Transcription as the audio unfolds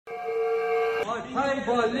paid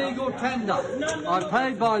by legal tender. I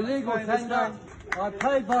paid by legal tender. I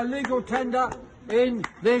paid by legal tender in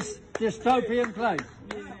this dystopian place.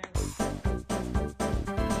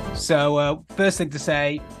 So, first thing to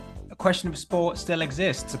say, a question of sport still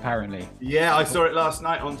exists, apparently. Yeah, I saw it last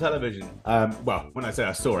night on television. Well, when I say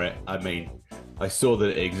I saw it, I mean I saw that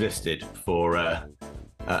it existed for a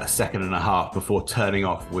second and a half before turning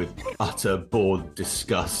off with utter bored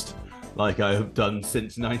disgust, like I have done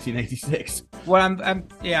since 1986. Well,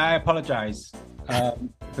 I apologise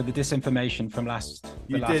for the disinformation from last.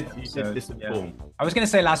 You did disinform. Yeah. I was going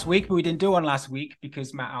to say last week, but we didn't do one last week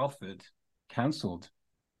because Matt Alford cancelled.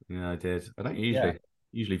 Yeah, I did. I don't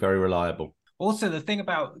usually very reliable. Also, the thing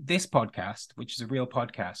about this podcast, which is a real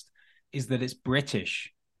podcast, is that it's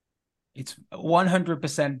British. It's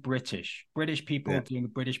 100% British people doing a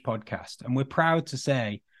British podcast. And we're proud to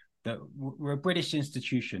say that we're a British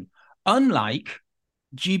institution, unlike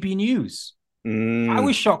GB News. I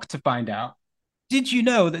was shocked to find out. Did you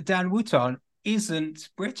know that Dan Wootton isn't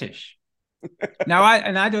British? Now,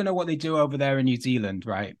 I don't know what they do over there in New Zealand,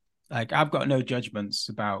 right? Like, I've got no judgments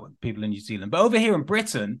about people in New Zealand. But over here in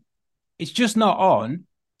Britain, it's just not on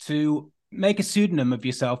to make a pseudonym of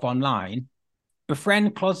yourself online,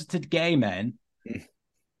 befriend closeted gay men,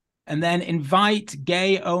 and then invite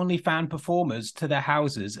gay OnlyFans performers to their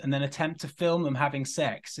houses and then attempt to film them having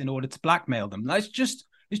sex in order to blackmail them. It's just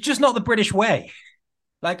not the British way.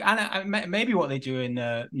 Like, maybe what they do in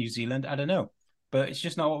New Zealand, I don't know, but it's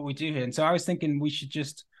just not what we do here. And so I was thinking we should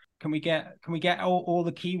just, can we get all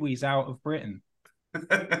the Kiwis out of Britain?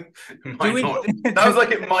 Sounds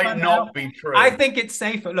like it might not be true. I think it's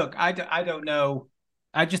safer. Look, I don't know.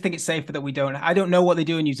 I just think it's safer that we don't. I don't know what they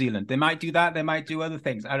do in New Zealand. They might do that. They might do other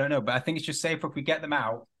things. I don't know. But I think it's just safer if we get them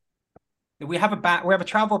out. We have a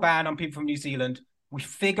travel ban on people from New Zealand. We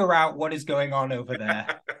figure out what is going on over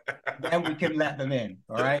there. Then we can let them in.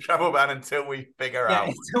 All right. Travel ban until we figure out.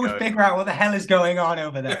 Until we figure out what the hell is going on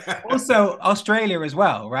over there. Also, Australia as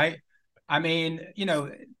well, right? I mean,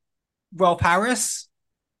 Rolf Harris.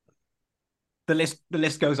 The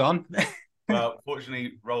list goes on. Well,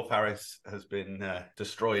 fortunately, Rolf Harris has been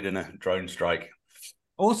destroyed in a drone strike.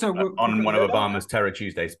 Also, on one of Obama's Terror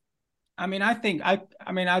Tuesdays. I mean, I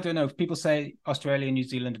don't know if people say Australia and New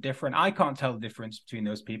Zealand are different. I can't tell the difference between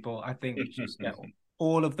those people. I think we just get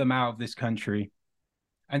all of them out of this country.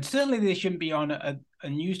 And certainly they shouldn't be on a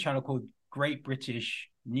news channel called Great British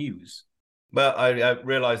News. But I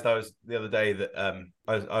realised the other day that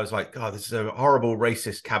I was like, God, this is a horrible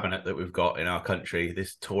racist cabinet that we've got in our country,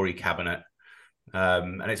 this Tory cabinet.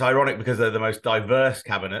 And it's ironic because they're the most diverse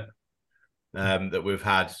cabinet that we've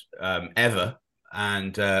had ever.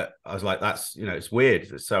 And I was like, that's, it's weird.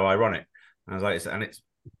 It's so ironic. And I was like, it's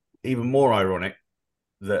even more ironic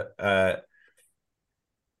that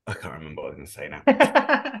I can't remember what I was going to say now.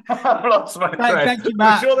 I've lost my thread. Thank you,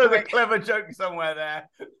 Matt. I'm sure there's a clever joke somewhere there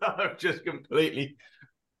that I've just completely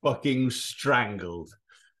fucking strangled.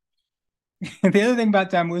 The other thing about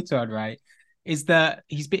Dan Wootton, right, is that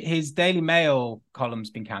his Daily Mail column's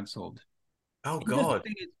been cancelled. Oh God!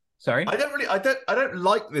 Sorry, I don't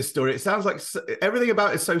like this story. It sounds like everything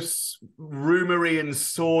about it is so rumory and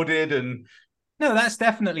sordid and. No, that's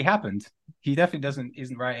definitely happened. He definitely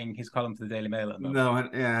isn't writing his column for the Daily Mail at the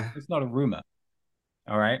moment. No, yeah. It's not a rumor.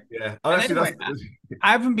 All right. Yeah. Anyway,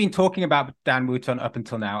 I haven't been talking about Dan Wootton up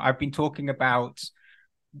until now. I've been talking about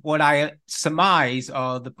what I surmise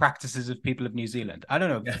are the practices of people of New Zealand. I don't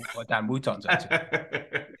know what Dan Wooton's up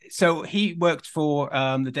to. So he worked for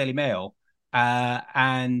the Daily Mail,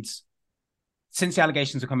 and since the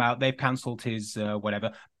allegations have come out, they've cancelled his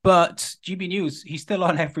whatever. But GB News, he's still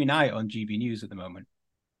on every night on GB News at the moment.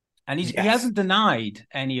 And he hasn't denied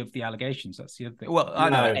any of the allegations. That's the other thing. Well, I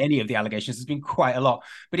don't know any of the allegations. There's been quite a lot.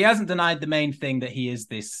 But he hasn't denied the main thing that he is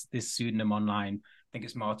this pseudonym online. I think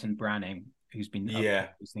it's Martin Branning who's been these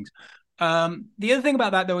things. The other thing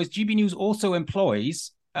about that, though, is GB News also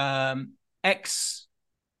employs ex-Tory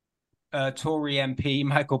MP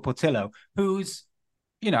Michael Portillo, who's,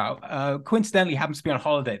 coincidentally happens to be on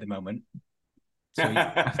holiday at the moment. So,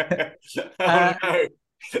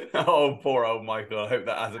 oh, poor old Michael. I hope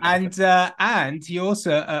that hasn't. And he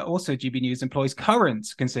also GB News employs current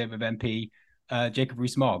Conservative MP Jacob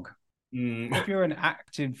Rees-Mogg. If you're an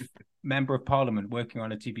active member of Parliament working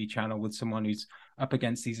on a TV channel with someone who's up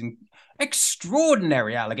against these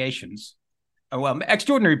extraordinary allegations, well,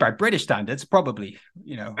 extraordinary by British standards, probably,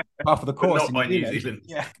 half of the course. Not by New Zealand.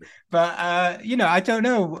 Yeah, but I don't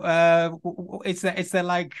know. It's there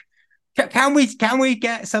like. Can we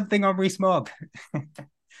get something on Rees-Mogg?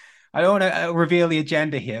 I don't want to reveal the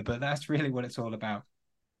agenda here, but that's really what it's all about.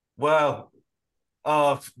 Well,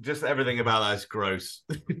 Oh, just everything about that is gross.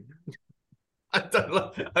 I don't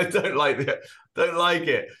like don't like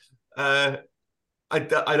it. I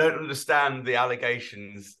don't understand the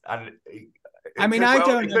allegations, and I mean, I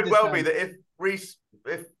don't it could well be understand.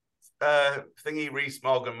 that if Thingy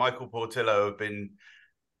Rees-Mogg and Michael Portillo have been,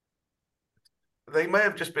 they may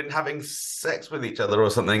have just been having sex with each other or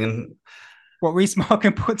something. And What, Rees-Mogg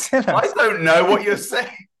and Portillo? I don't know what you're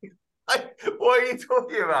saying. What are you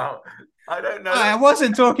talking about? I don't know. I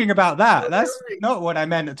wasn't talking about that. That's not what I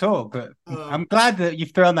meant at all. But I'm glad that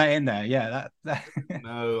you've thrown that in there. Yeah, that.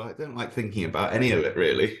 No, I don't like thinking about any of it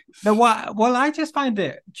really. No, what? Well, I just find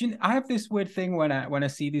it. I have this weird thing when I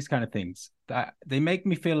see these kind of things that they make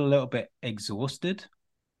me feel a little bit exhausted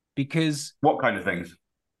because, What kind of things?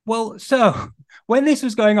 well, so when this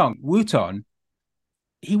was going on, Wooton,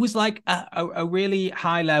 he was like a really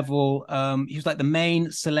high level. He was like the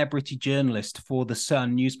main celebrity journalist for the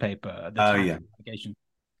Sun newspaper at the time. Yeah.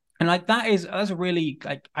 And like that's a really,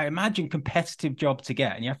 like, I imagine, competitive job to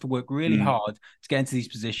get, and you have to work really hard to get into these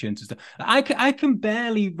positions and stuff. I can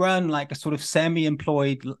barely run like a sort of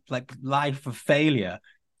semi-employed like life of failure.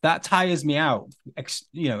 That tires me out,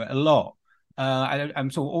 a lot.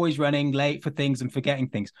 I'm sort of always running late for things and forgetting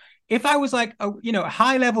things. If I was like a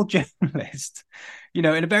high level journalist, in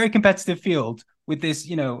a very competitive field with this,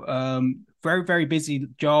 very, very busy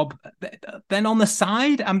job, then on the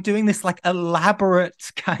side, I'm doing this like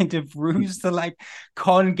elaborate kind of ruse to like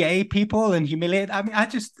con gay people and humiliate. I mean, I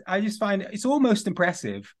just find it's almost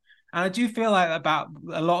impressive. And I do feel like about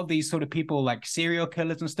a lot of these sort of people, like serial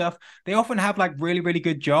killers and stuff, they often have like really, really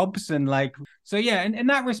good jobs. And like, so yeah, in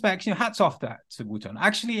that respect, hats off to Wooton.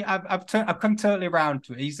 Actually, I've come totally around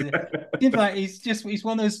to it. He's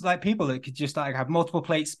one of those like people that could just like have multiple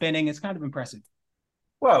plates spinning. It's kind of impressive.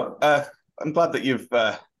 Well, I'm glad that you've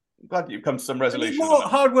come to some resolution. More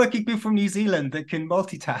hardworking people from New Zealand that can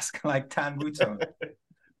multitask like Tan Wooton.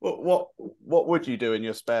 What would you do in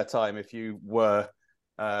your spare time if you were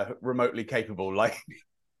remotely capable, like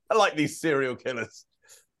these serial killers?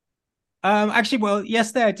 Actually, well,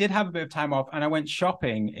 yesterday I did have a bit of time off, and I went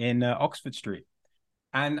shopping in Oxford Street,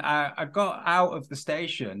 and I got out of the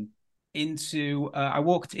station I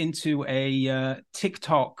walked into a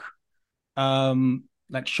TikTok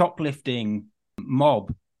like shoplifting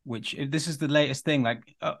mob, which this is the latest thing.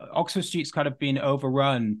 Like Oxford Street's kind of been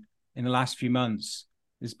overrun in the last few months.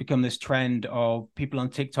 There's become this trend of people on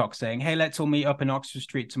TikTok saying, "Hey, let's all meet up in Oxford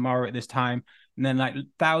Street tomorrow at this time," and then like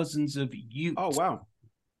thousands of youths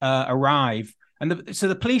arrive, and so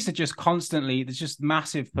the police are just constantly. There's just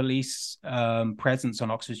massive police presence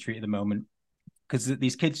on Oxford Street at the moment because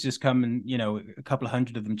these kids just come and a couple of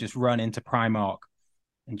hundred of them just run into Primark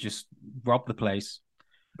and just rob the place.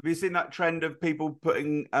 Have you seen that trend of people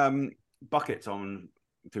putting buckets on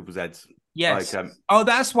people's heads? Yes. Like,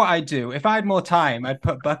 that's what I do. If I had more time, I'd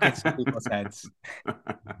put buckets on people's heads.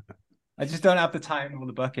 I just don't have the time for all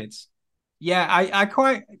the buckets. Yeah, I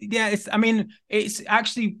quite, yeah, it's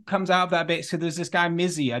actually comes out of that bit. So there's this guy,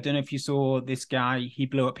 Mizzy. I don't know if you saw this guy. He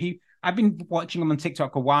blew up. I've been watching him on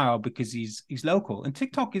TikTok a while because he's local. And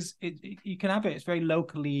TikTok you can have it. It's very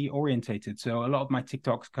locally orientated. So a lot of my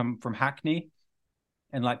TikToks come from Hackney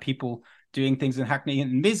and like people doing things in Hackney.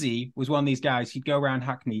 And Mizzy was one of these guys. He'd go around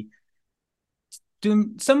Hackney.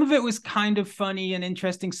 Some of it was kind of funny and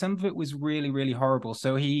interesting. Some of it was really, really horrible.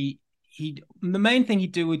 So the main thing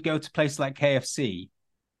he'd do would go to places like KFC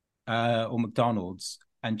or McDonald's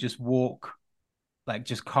and just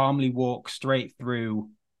calmly walk straight through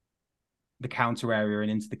the counter area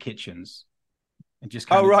and into the kitchens and just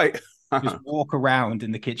just walk around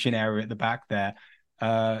in the kitchen area at the back there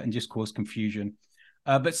and just cause confusion.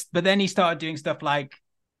 But then he started doing stuff like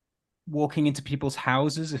walking into people's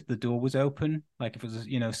houses if the door was open, like if it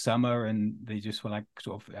was summer and they just were like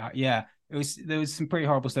sort of there was some pretty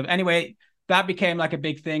horrible stuff. Anyway, that became like a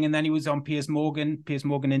big thing, and then he was on Piers Morgan. Piers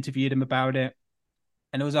Morgan interviewed him about it,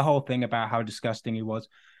 and it was a whole thing about how disgusting he was.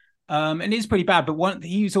 And it's pretty bad, but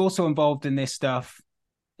he was also involved in this stuff,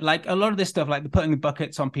 like a lot of this stuff, like the putting the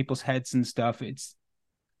buckets on people's heads and stuff.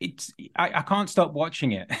 I can't stop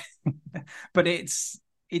watching it, but it's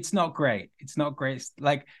not great. It's not great.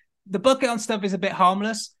 Like the bucket on stuff is a bit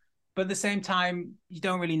harmless, but at the same time, you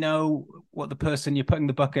don't really know what the person you're putting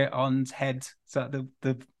the bucket on's head. So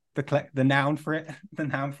the noun for it, the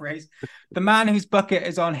noun phrase, the man whose bucket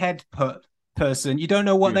is on head person, you don't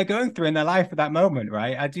know what they're going through in their life at that moment,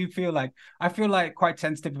 right? I feel like quite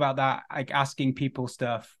sensitive about that, like asking people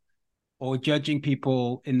stuff or judging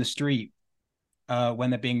people in the street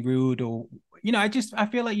when they're being rude, or I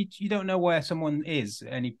feel like you don't know where someone is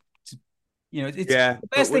You know, it's Yeah, the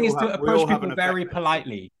but best thing is to we all approach have people an very effect.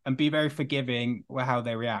 politely and be very forgiving with how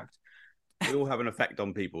they react. We all have an effect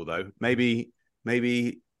on people, though. Maybe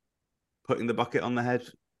putting the bucket on the head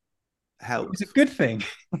helped. It's a good thing.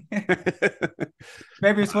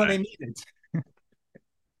 Maybe it's what they needed.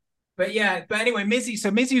 But yeah, but anyway, Mizzy. So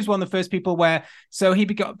Mizzy was one of the first people where, so he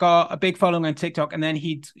got a big following on TikTok, and then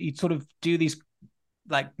he'd sort of do these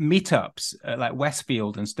like meetups at like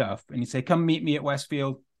Westfield and stuff, and he'd say, "Come meet me at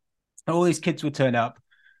Westfield." And all these kids would turn up,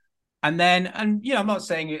 and then, and you know, I'm not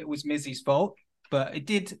saying it was Mizzy's fault, but it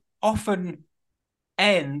did often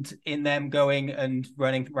end in them going and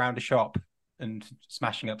running around a shop and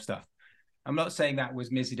smashing up stuff. I'm not saying that was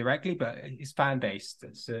Mizzy directly, but his fan base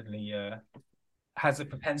that certainly has a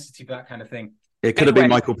propensity for that kind of thing. It could have been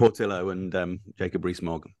Michael Portillo and Jacob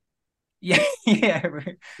Rees-Mogg. Yeah, yeah.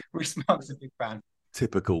 Rees-Mogg's a big fan.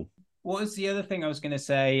 Typical. What was the other thing I was going to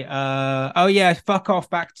say? Oh yeah, fuck off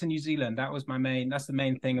back to New Zealand. That's the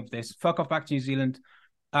main thing of this. Fuck off back to New Zealand.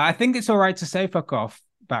 I think it's all right to say fuck off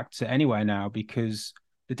back to anywhere now because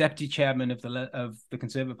the deputy chairman of the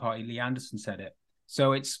Conservative Party, Lee Anderson, said it.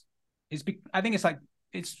 So I think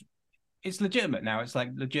it's legitimate now. It's like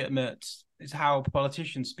legitimate. It's how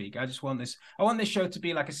politicians speak. I want this show to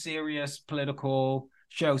be like a serious political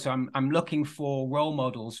show. So I'm looking for role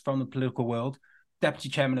models from the political world. Deputy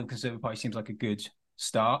chairman of the Conservative Party seems like a good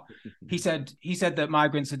start. He said that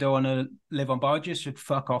migrants that don't want to live on barges should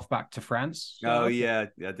fuck off back to France. So yeah,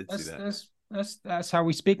 I did see that. That's how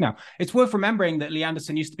we speak now. It's worth remembering that Lee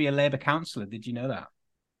Anderson used to be a Labour councillor. Did you know that?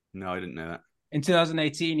 No, I didn't know that. In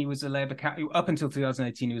 2018, he was up until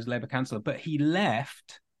 2018, he was a Labour councillor, but he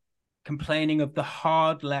left complaining of the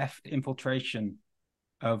hard left infiltration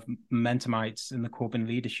of Momentumites in the Corbyn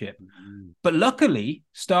leadership. But luckily,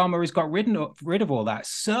 Starmer has got rid of all that.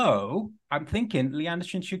 So I'm thinking Lee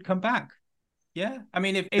Anderson should come back. Yeah. I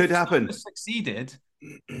mean, if Starmer succeeded,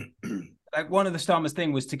 like one of the Starmer's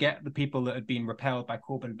thing was to get the people that had been repelled by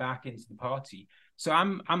Corbyn back into the party. So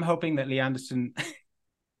I'm hoping that Lee Anderson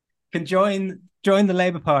can join the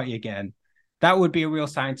Labour Party again. That would be a real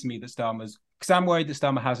sign to me that Starmer's, because I'm worried that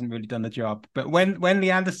Starmer hasn't really done the job. But when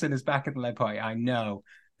Lee Anderson is back in the Labour Party, I know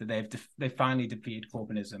that they've finally defeated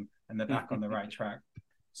Corbynism and they're back on the right track.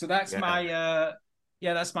 So that's my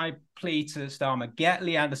plea to Starmer: get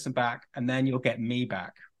Lee Anderson back, and then you'll get me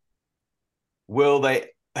back. Will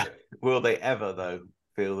they ever though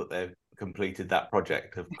feel that they've completed that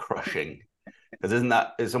project of crushing? Because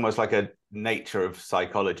it's almost like a nature of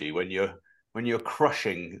psychology when you're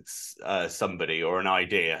crushing somebody or an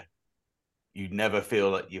idea. You never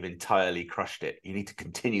feel that you've entirely crushed it. You need to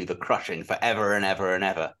continue the crushing forever and ever and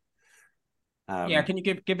ever. Can you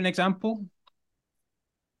give an example?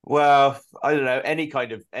 Well, I don't know.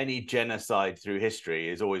 Any genocide through history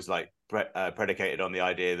is always like predicated on the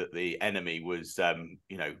idea that the enemy was,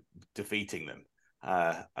 defeating them.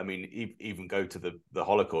 I mean, even go to the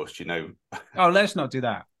Holocaust. Oh, let's not do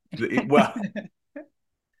that. Well.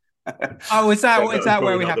 Oh, is that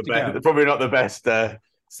where we have to go? Probably not the best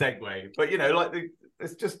segue, but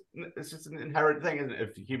it's just an inherent thing, isn't it,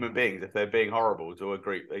 of human beings? If they're being horrible to a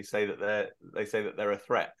group, they say that they're a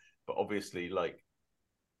threat, but obviously,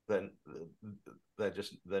 then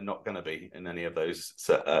they're not going to be in any of those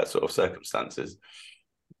sort of circumstances.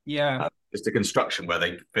 Yeah, it's a construction where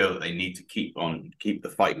they feel that they need to keep the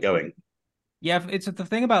fight going. Yeah, it's the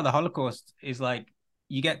thing about the Holocaust is like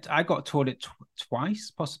I got taught it twice,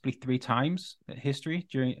 possibly 3 times at history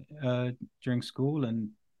during school,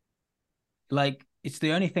 and like it's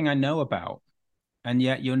the only thing I know about, and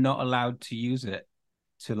yet you're not allowed to use it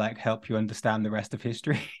to like help you understand the rest of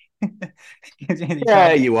history.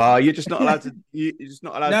 Yeah, you are. You're just not allowed to. You're just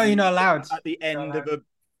not allowed. No, you're not allowed. At the end of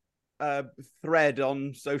a thread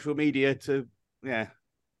on social media to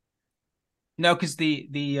No, because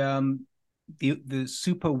the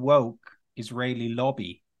super woke Israeli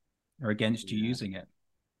lobby are against you using it.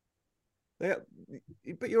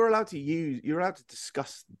 But you're allowed to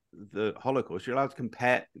discuss the Holocaust. You're allowed to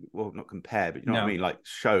compare, well, not compare, but you know what I mean? Like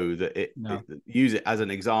show that use it as an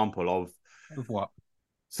example of what?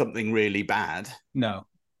 Something really bad. No.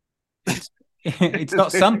 It's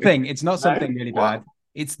not something. It's not something really bad.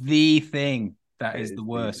 It's the thing that is the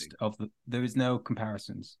worst there is no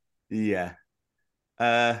comparisons. Yeah.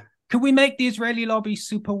 Could we make the Israeli lobby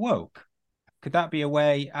super woke? Could that be a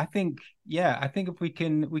way? I think if we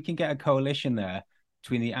can get a coalition there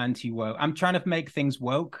between the anti-woke. I'm trying to make things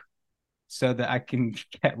woke so that I can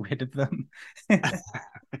get rid of them.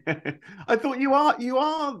 I thought you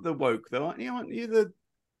are the woke though, aren't you? Aren't you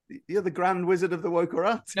you're the grand wizard of the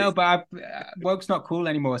wokerati? No, but woke's not cool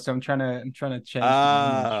anymore, so I'm trying to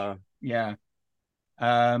change. Yeah.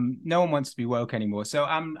 No one wants to be woke anymore. So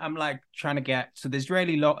I'm like trying to get the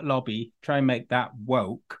Israeli lobby, try and make that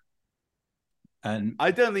woke. And I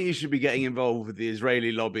don't think you should be getting involved with the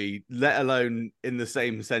Israeli lobby, let alone in the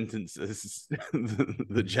same sentence as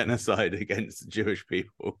the genocide against Jewish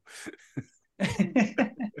people.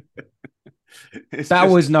 That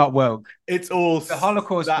was not woke. It's all the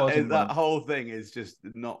Holocaust. That whole thing is just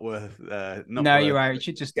not worth. You're right. You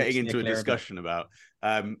should just getting into a discussion about.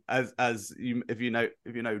 If you know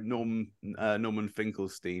Norman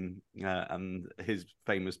Finkelstein and his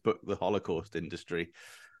famous book, The Holocaust Industry.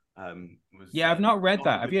 I've not read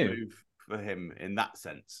that. Have you? For him in that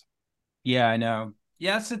sense. Yeah, I know.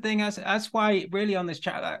 Yeah, that's the thing. That's why really on this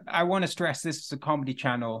chat, I want to stress this is a comedy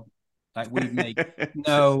channel. Like we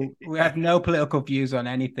have no political views on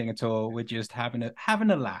anything at all. We're just having a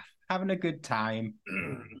laugh, having a good time,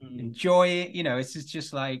 enjoy it. It's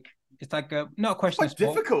just like it's like not a question of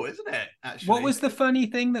sport. Difficult, isn't it? Actually, what was the funny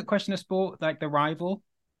thing that question of sport, like the rival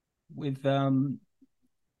with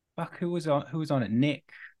fuck, who was on it? Nick.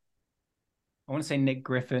 I want to say Nick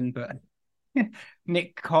Griffin, but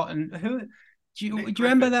Nick Cotton. Who do you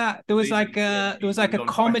remember that? There was like a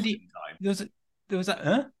comedy. There was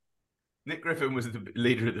a Nick Griffin was the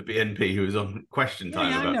leader of the BNP who was on Question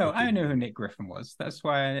Time. Yeah, I know who Nick Griffin was. That's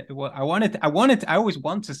why I always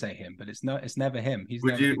want to say him, but it's never him.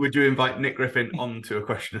 Would you invite Nick Griffin onto a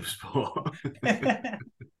Question of Sport?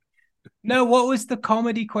 No, what was the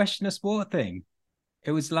comedy Question of Sport thing?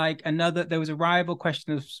 It was like there was a rival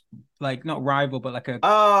Question of, like, not rival, but like a...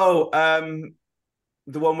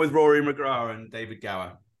 the one with Rory McGrath and David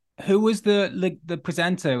Gower. Who was the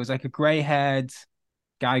presenter? It was like a grey-haired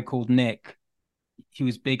guy called Nick. He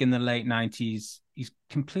was big in the late 90s. He's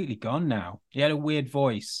completely gone now. He had a weird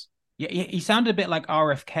voice. Yeah, he sounded a bit like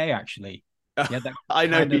RFK, actually. Yeah, I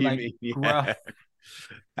know who you mean. Gruff.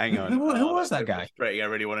 Hang on. Who was that guy? Frustrating. I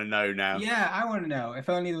really want to know now. Yeah, I want to know. If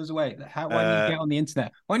only there was a way. Why don't you get on the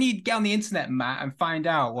internet? Why don't you get on the internet, Matt, and find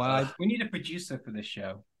out? Well, we need a producer for this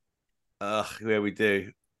show. Yeah, we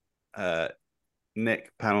do.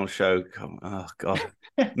 Nick Panel Show. Oh God,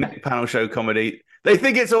 Nick Panel Show comedy. They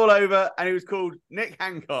think it's all over, and he was called Nick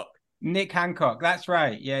Hancock. Nick Hancock. That's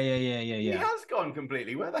right. Yeah. He has gone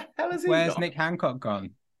completely. Where the hell is he? Where's Nick Hancock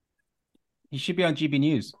gone? He should be on GB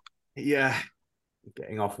News. Yeah.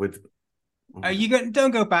 Getting off with.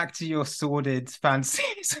 Don't go back to your sordid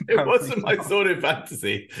fantasies. It wasn't my sordid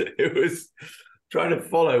fantasy. It was trying to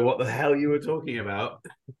follow what the hell you were talking about.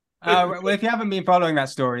 Well, if you haven't been following that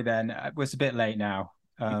story, then it's a bit late now.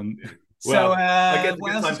 I guess the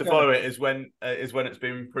good time to follow it is when it's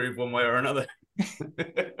been proved one way or another,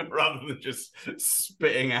 rather than just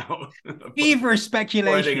spitting out feverish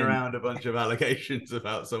speculation, spreading around a bunch of allegations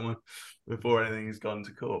about someone before anything has gone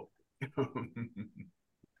to court.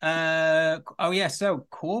 So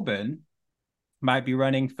Corbyn might be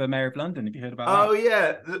running for Mayor of London. Have you heard about that?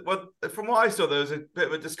 Yeah. Well, from what I saw, there was a bit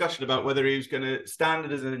of a discussion about whether he was going to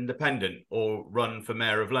stand as an independent or run for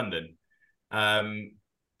Mayor of London.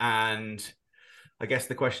 And I guess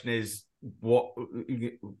the question is, what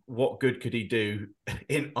good could he do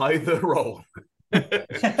in either role?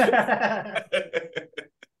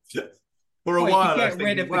 For a while, I was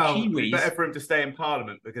thinking, it'd be better for him to stay in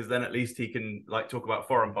Parliament, because then at least he can talk about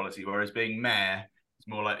foreign policy, whereas being mayor is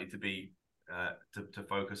more likely to be to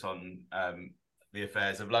focus on the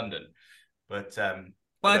affairs of London. But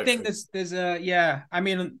I think there's I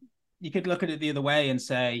mean, you could look at it the other way and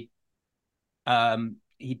say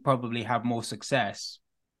he'd probably have more success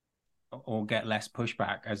or get less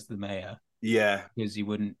pushback as the mayor. Yeah, because he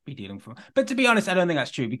wouldn't be dealing for. But to be honest, I don't think that's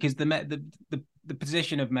true, because the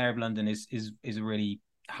position of Mayor of London is a really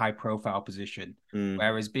high profile position,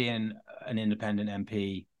 whereas being an independent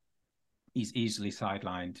MP, he's easily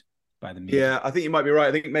sidelined by the media. Yeah, I think you might be right.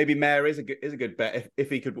 I think maybe Mayor is a good bet if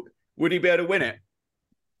he could. Would he be able to win it?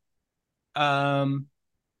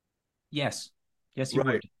 Yes, he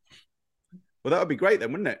would. Well, that would be great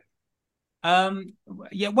then, wouldn't it?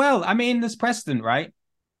 Yeah. Well, I mean, there's precedent, right?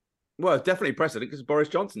 Well, it's definitely precedent, because Boris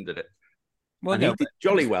Johnson did it. Well, and he did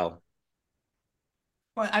jolly well.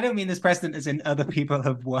 Well, I don't mean this precedent as in other people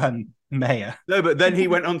have won mayor. No, but then he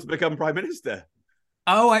went on to become prime minister.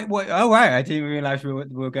 Right. I didn't realize we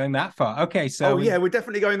were going that far. Okay, so we're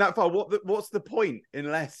definitely going that far. What's the point?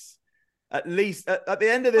 Unless at least at the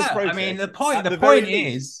end of this process, I mean, the point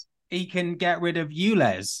is he can get rid of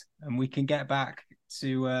ULEZ, and we can get back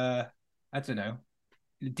to I don't know,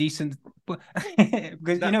 decent.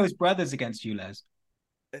 Because his brother's against ULEZ.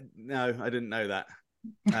 No, I didn't know that.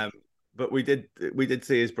 But we did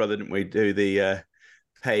see his brother, didn't we, do the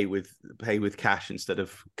pay with cash instead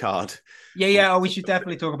of card. Yeah. Oh, we should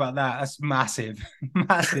definitely talk about that. That's massive,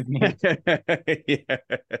 massive news. Yeah.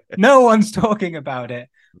 No one's talking about it.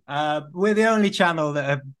 We're the only channel that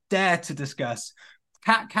have dared to discuss.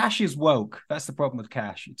 Cash is woke. That's the problem with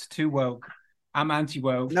cash. It's too woke. I'm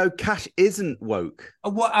anti-woke. No, cash isn't woke.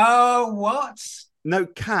 What? Oh, what? No,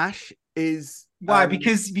 cash is Why?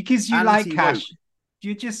 Because you like anti-woke. cash.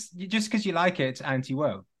 You just because you like it, it's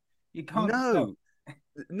anti-woke. You can't.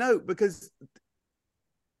 No, because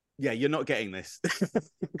you're not getting this.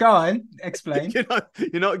 Go on, explain.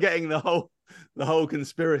 You're not getting the whole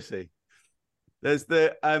conspiracy. There's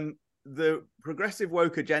the progressive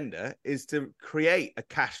woke agenda is to create a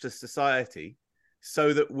cashless society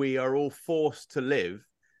so that we are all forced to live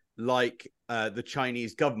like the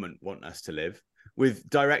Chinese government want us to live, with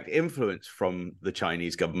direct influence from the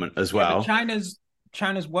Chinese government as well.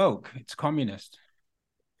 China's woke. It's communist.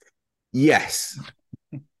 Yes.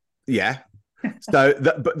 Yeah. So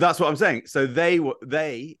but that's what I'm saying. So they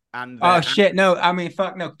and oh shit, no, I mean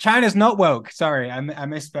fuck no. China's not woke. Sorry, I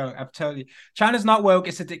misspoke. I've told you. China's not woke,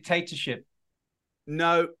 it's a dictatorship.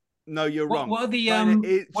 No, you're wrong. What are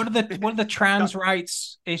the what are the trans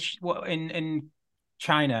rights in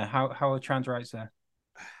China? How are trans rights there?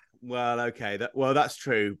 Well, okay, that's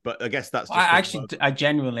true, but I guess that's just I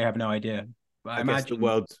genuinely have no idea. But I guess the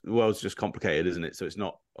world's just complicated, isn't it? So it's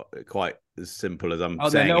not quite as simple as I'm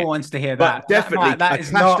saying. No one wants to hear but that. Definitely, that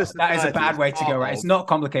is a bad way to go. Right? It's not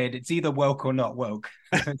complicated. It's either woke or not woke.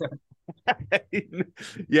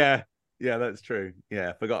 Yeah, that's true. Yeah,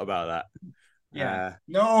 I forgot about that. Yeah,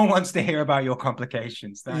 no one wants to hear about your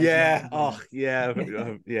complications. Yeah.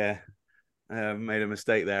 I've made a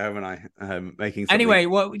mistake there, haven't I? Making something... Anyway,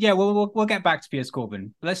 we'll get back to Piers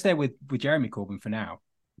Corbyn. Let's stay with Jeremy Corbyn for now.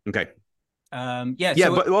 Okay.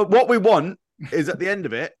 But what we want is at the end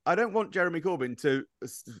of it, I don't want Jeremy Corbyn to,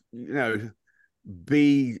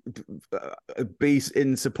 be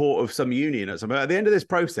in support of some union or something. At the end of this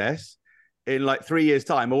process, in like 3 years'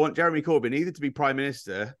 time, I want Jeremy Corbyn either to be Prime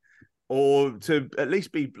Minister or to at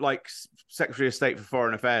least be like Secretary of State for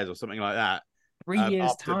Foreign Affairs or something like that. 3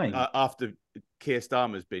 years' time after Keir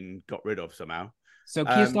Starmer's been got rid of somehow. So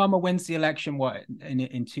Keir Starmer wins the election, what,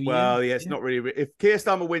 in 2 years? Well, yeah, it's not really... If Keir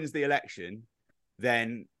Starmer wins the election,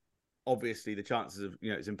 then obviously the chances of,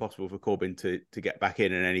 it's impossible for Corbyn to get back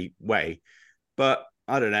in any way. But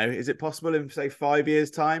I don't know, is it possible in, say, 5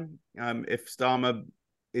 years' time, if Starmer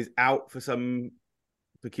is out for some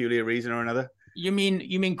peculiar reason or another? You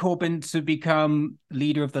mean Corbyn to become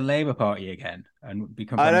leader of the Labour Party again and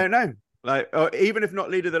become... I don't know. Like, or even if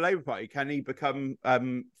not leader of the Labour Party, can he become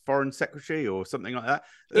foreign secretary or something like that?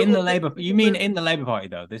 In the Labour Party,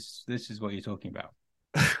 though. This is what you're talking about.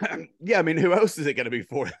 Yeah, I mean, who else is it going to be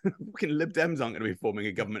for? Fucking Lib Dems aren't going to be forming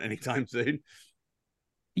a government anytime soon.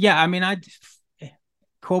 Yeah, I mean,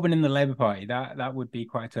 Corbyn in the Labour Party, that would be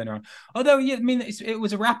quite a turnaround. Although, yeah, I mean, it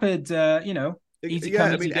was a rapid, easy come, easy go.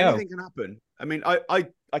 Anything can happen. I mean, I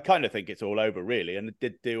kind of think it's all over, really, and it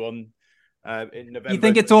did do on. In November. You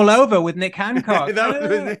think it's all over with Nick Hancock? With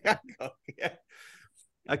Nick Hancock, yeah.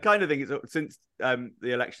 I kind of think it's since the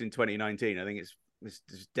election in 2019. I think it's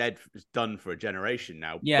just dead. It's done for a generation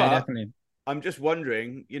now. Yeah, but definitely. I'm just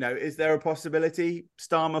wondering, is there a possibility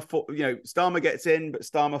Starmer gets in, but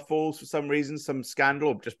Starmer falls for some reason, some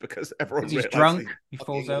scandal, or just because everyone's drunk, he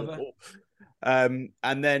falls over. And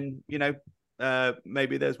then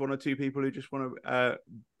maybe there's one or two people who just want to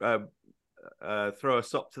throw a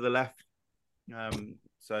sop to the left.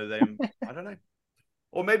 So then I don't know,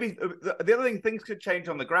 or maybe the other things could change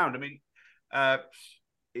on the ground. I mean,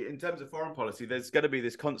 in terms of foreign policy, there's going to be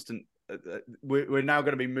this constant. We're now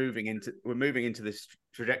going to be moving into this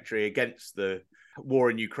trajectory against the war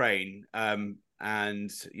in Ukraine, and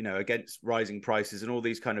against rising prices and all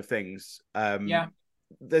these kind of things.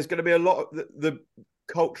 There's going to be a lot of the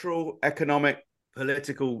cultural, economic,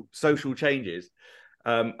 political, social changes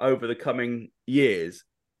over the coming years.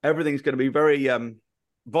 Everything's going to be very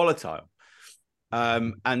volatile.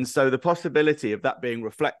 And so the possibility of that being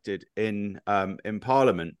reflected in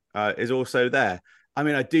Parliament is also there. I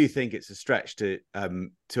mean, I do think it's a stretch to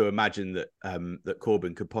imagine that that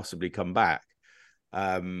Corbyn could possibly come back.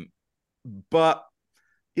 But,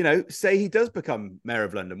 say he does become Mayor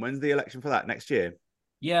of London. When's the election for that? Next year?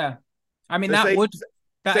 Yeah. I mean, that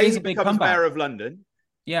is a big comeback. Mayor of London.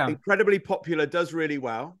 Yeah. Incredibly popular, does really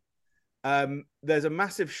well. There's a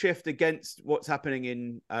massive shift against what's happening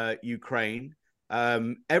in Ukraine.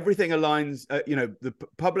 Everything aligns, the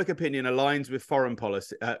public opinion aligns with foreign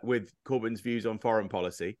policy, with Corbyn's views on foreign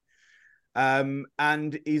policy.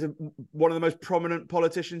 And he's one of the most prominent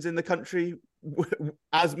politicians in the country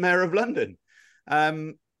as Mayor of London.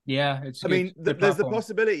 Yeah, it's. I mean, good there's the platform.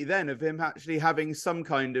 possibility then of him actually having some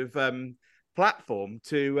kind of platform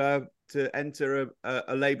to enter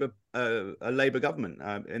a Labour government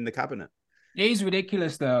in the cabinet. It is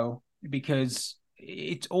ridiculous though, because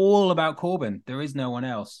it's all about Corbyn. There is no one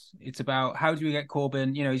else. It's about how do we get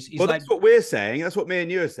Corbyn? You know, he's Well, like, that's what we're saying. That's what me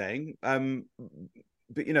and you are saying.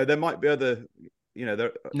 But you know, there might be other. You know,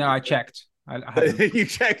 there. no, I checked. I You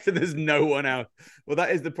checked and there's no one else. Well,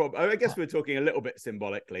 that is the problem. I guess we're talking a little bit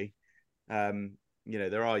symbolically. You know,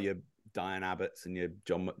 there are your Diane Abbotts and your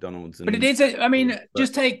John McDonalds. But it is. I mean,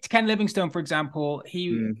 just take Ken Livingstone for example.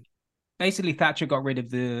 He basically Thatcher got rid of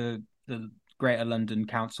the Greater London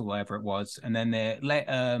Council, whatever it was, and then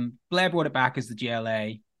Blair brought it back as the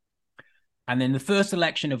GLA. And then the first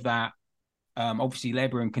election of that, obviously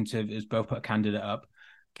Labour and Conservatives both put a candidate up.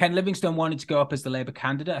 Ken Livingstone wanted to go up as the Labour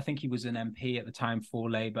candidate. I think he was an MP at the time for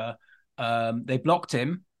Labour. They blocked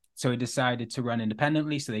him, so he decided to run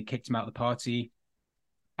independently. So they kicked him out of the party.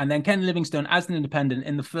 And then Ken Livingstone, as an independent,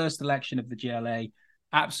 in the first election of the GLA,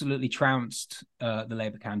 absolutely trounced the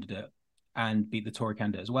Labour candidate and beat the Tory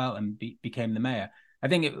candidate as well, and became the mayor. I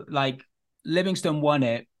think Livingstone won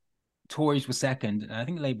it. Tories were second, and I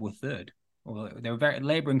think Labour were third. Or they were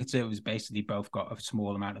Labour and Conservatives basically both got a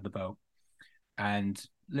small amount of the vote. And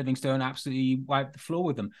Livingstone absolutely wiped the floor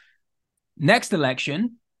with them. Next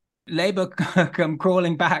election, Labour come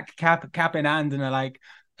crawling back, cap in hand, and are like,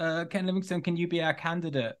 Ken Livingstone, can you be our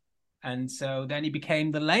candidate? And so then he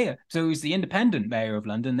became the Labour. So he was the independent mayor of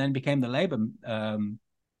London, then became the Labour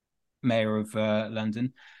mayor of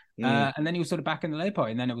London. And then he was sort of back in the Labour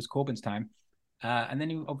Party, and then it was Corbyn's time. And then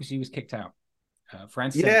he obviously was kicked out.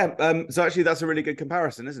 Francis. Yeah, so actually that's a really good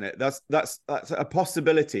comparison, isn't it? That's a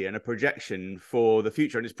possibility and a projection for the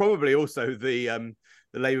future, and it's probably also the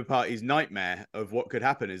Labour Party's nightmare of what could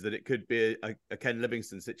happen, is that it could be a Ken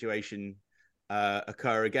Livingstone situation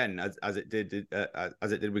occur again, as it did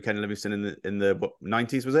with Ken Livingstone in the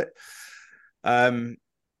 90s, was it?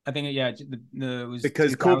 I think it was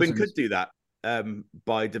because 2000s. Corbyn could do that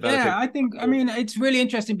by developing. Yeah, I mean it's really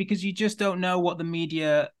interesting because you just don't know what the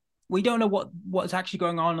media. We don't know what's actually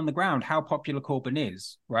going on the ground, how popular Corbyn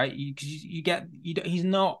is, right? He's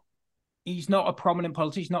not a prominent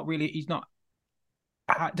politician.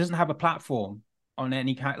 Doesn't have a platform on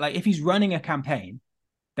any kind. Like if he's running a campaign,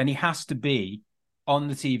 then he has to be on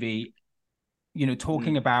the TV, you know,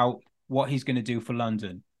 talking about what he's going to do for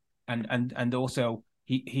London, and also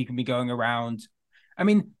he can be going around. I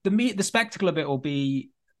mean, the spectacle of it will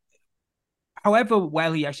be, however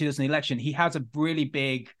well he actually does in the election, he has a really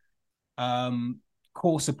big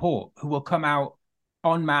core support who will come out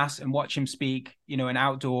en masse and watch him speak, you know, in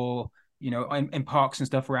outdoor, you know, in parks and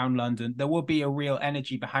stuff around London. There will be a real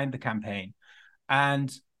energy behind the campaign.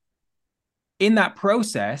 And in that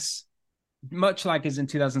process, much like as in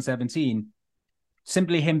 2017,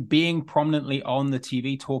 simply him being prominently on the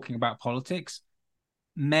TV talking about politics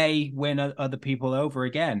may win other people over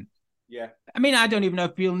again. Yeah. I mean, I don't even know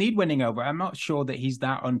if he'll need winning over. I'm not sure that he's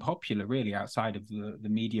that unpopular, really, outside of the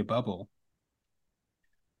media bubble.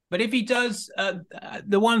 But if he does,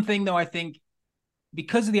 the one thing, though, I think,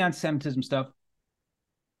 because of the anti-Semitism stuff,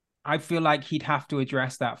 I feel like he'd have to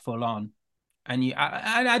address that full on. And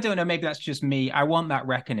I don't know, maybe that's just me. I want that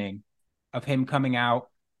reckoning of him coming out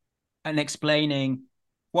and explaining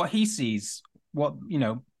what he sees, what, you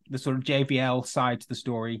know, the sort of JVL side to the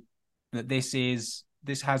story, that this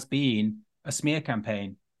has been a smear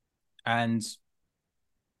campaign, and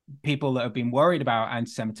people that have been worried about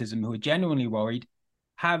anti-Semitism, who are genuinely worried,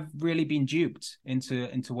 have really been duped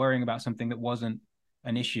into worrying about something that wasn't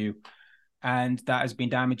an issue. And that has been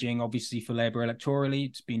damaging, obviously, for Labour electorally.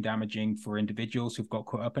 It's been damaging for individuals who've got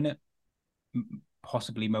caught up in it,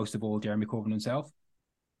 possibly most of all Jeremy Corbyn himself.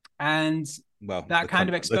 And well, that kind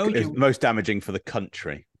of exposure is most damaging for the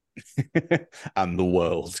country and the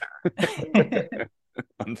world.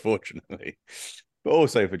 Unfortunately, but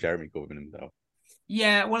also for Jeremy Corbyn himself.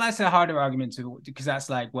 Yeah, well, that's a harder argument because that's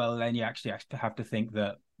like, well, then you actually have to think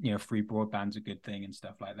that, you know, free broadband's a good thing and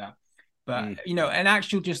stuff like that. But you know, an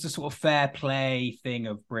actual just a sort of fair play thing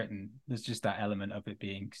of Britain, there's just that element of it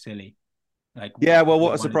being silly. Like, yeah, well,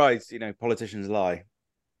 what a surprise! You know, politicians lie.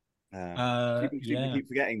 People keep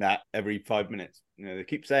forgetting that every 5 minutes. You know, they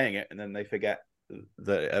keep saying it and then they forget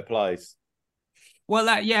that it applies. Well,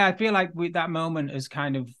 I feel like with that moment is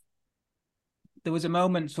kind of, there was a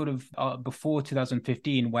moment sort of before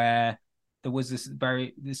 2015 where there was this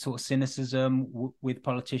sort of cynicism with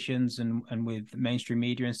politicians and with mainstream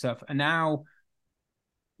media and stuff. And now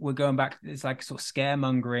we're going back, it's like sort of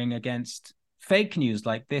scaremongering against fake news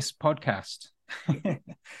like this podcast.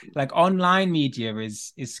 Like online media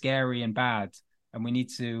is scary and bad. and we need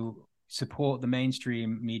to support the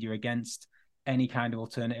mainstream media against any kind of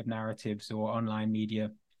alternative narratives or online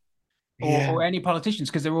media or any politicians,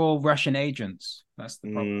 because they're all Russian agents. That's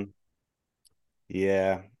the problem.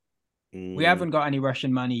 Yeah. We haven't got any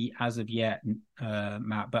Russian money as of yet,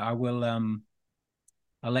 Matt, but I will.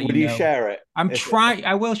 I'll let you know. Will you share it?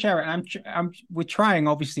 I will share it. We're trying.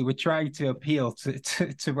 Obviously, we're trying to appeal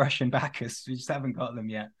to Russian backers. We just haven't got them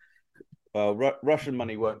yet. Well, Russian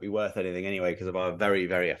money won't be worth anything anyway because of our very,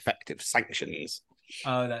 very effective sanctions.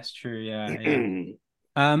 Oh, that's true.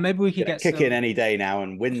 Yeah. Maybe we could get kick in any day now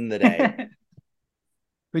and win the day.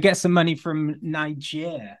 We get some money from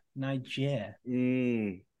Niger.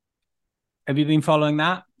 Have you been following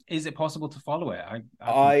that? Is it possible to follow it?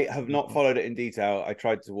 I have not followed it in detail. I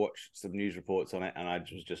tried to watch some news reports on it, and I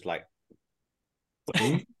was just like,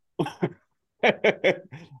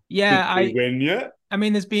 yeah, Did we win yet? I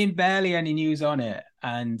mean, there's been barely any news on it,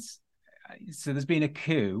 and so there's been a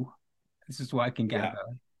coup. This is what I can gather,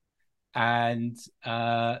 and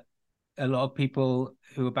a lot of people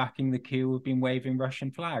who are backing the coup have been waving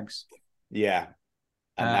Russian flags. Yeah,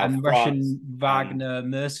 and Russian Wagner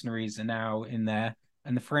mercenaries are now in there,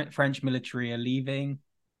 and the French military are leaving,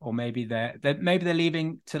 or maybe they're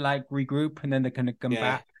leaving to like regroup, and then they're going to come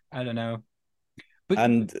back. I don't know.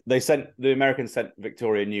 And the Americans sent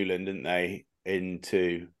Victoria Nuland, didn't they, in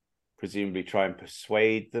to presumably try and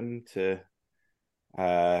persuade them to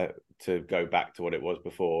go back to what it was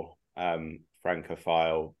before,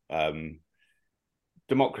 Francophile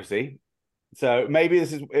democracy. So maybe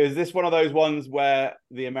is this one of those ones where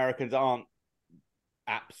the Americans aren't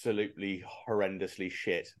absolutely horrendously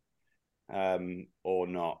shit, or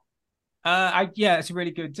not? It's a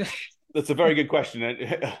really good. That's a very good question.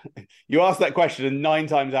 You ask that question, and 9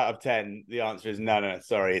 times out of 10, the answer is no.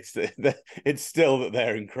 Sorry, it's still that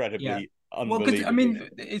they're incredibly unbelievable. Well, because I mean,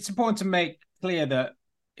 it's important to make clear that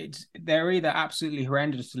they're either absolutely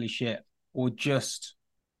horrendously shit or just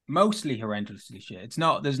mostly horrendously shit.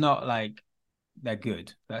 There's not like they're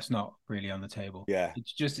good. That's not really on the table. Yeah,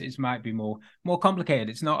 it's just it might be more complicated.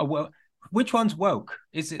 It's not which one's woke?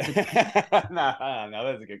 Is it? No,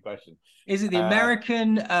 that's a good question. Is it the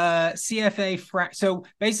American CFA? So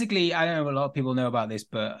basically, I don't know if a lot of people know about this,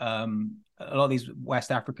 but a lot of these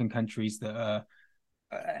West African countries that are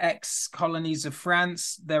ex-colonies of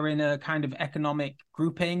France, they're in a kind of economic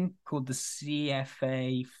grouping called the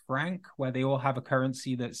CFA franc, where they all have a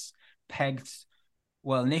currency that's pegged,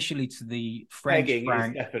 well, initially to the French Pegging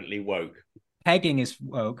franc. Is definitely woke. Pegging is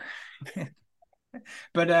woke.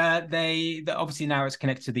 But they obviously now it's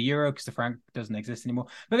connected to the euro because the franc doesn't exist anymore.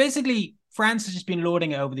 But basically, France has just been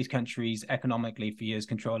lording it over these countries economically for years,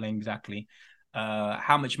 controlling exactly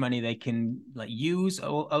how much money they can use. A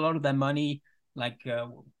lot of their money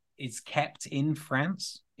is kept in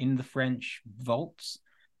France, in the French vaults.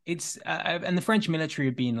 It's and the French military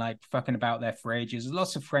have been fucking about there for ages. There's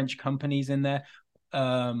lots of French companies in there.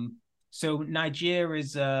 So Niger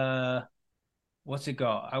is what's it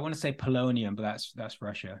got? I want to say polonium, but that's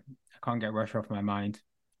Russia. I can't get Russia off my mind.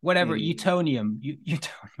 Whatever, Utonium.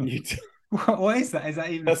 What is that? Is that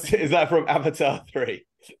even? Is that from Avatar 3?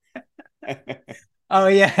 Oh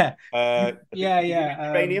yeah.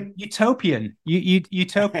 Uranium. Utopian.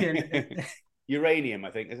 Utopian. Uranium, I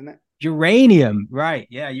think, isn't it? Uranium, right?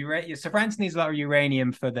 Yeah, So France needs a lot of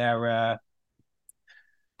uranium for their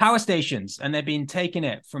power stations, and they've been taking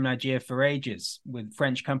it from Nigeria for ages with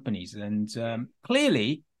French companies, and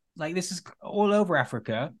clearly, this is all over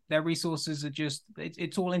Africa. Their resources are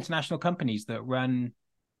it's all international companies that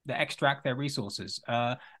extract their resources.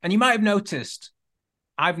 And you might have noticed,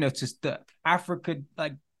 I've noticed that Africa,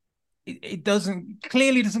 it doesn't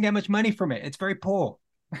get much money from it. It's very poor.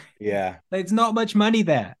 Yeah, there's not much money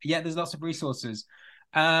there, yet there's lots of resources.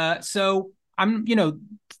 So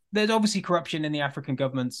there's obviously corruption in the African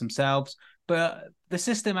governments themselves, but the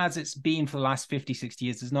system as it's been for the last 50, 60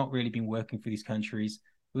 years has not really been working for these countries.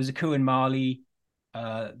 There was a coup in Mali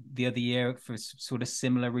the other year for sort of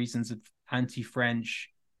similar reasons of anti-French,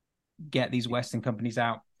 get these Western companies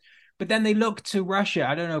out. But then they look to Russia.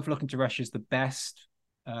 I don't know if looking to Russia is the best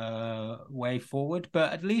way forward,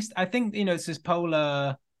 but at least I think, it's this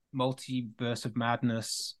polar multiverse of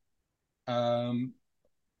madness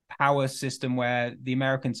power system where the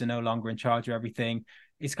Americans are no longer in charge of everything.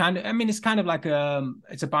 It's kind of like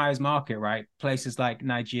it's a buyer's market, right? Places like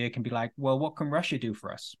Nigeria can be like, well, what can Russia do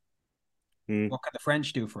for us? What can the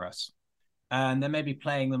French do for us? And they're maybe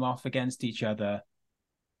playing them off against each other.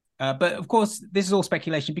 But of course, this is all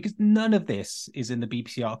speculation because none of this is in the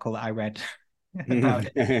BBC article that I read about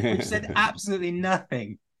it, which said absolutely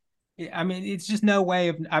nothing. I mean, it's just no way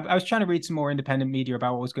of. I was trying to read some more independent media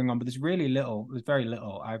about what was going on, but there's really little. There's very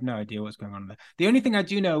little. I have no idea what's going on there. The only thing I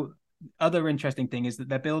do know, other interesting thing, is that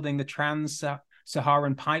they're building the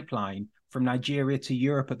Trans-Saharan pipeline from Nigeria to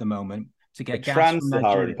Europe at the moment to get gas from Trans-Saharan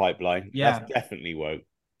Nigeria. pipeline. Yeah, That's definitely woke.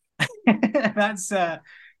 that's.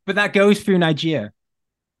 But that goes through Nigeria,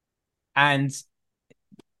 and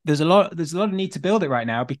there's a lot of need to build it right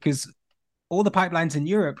now because all the pipelines in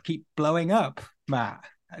Europe keep blowing up, Matt.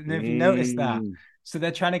 I don't know if you noticed that. So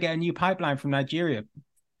they're trying to get a new pipeline from Nigeria.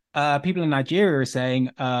 People in Nigeria are saying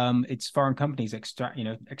it's foreign companies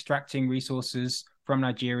extracting resources from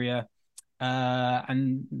Nigeria,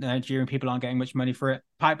 and Nigerian people aren't getting much money for it.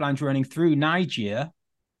 Pipelines running through Niger,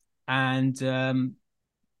 and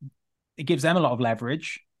it gives them a lot of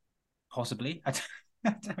leverage, possibly. I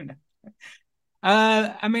don't know.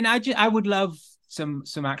 I mean, I would love some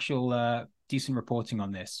actual decent reporting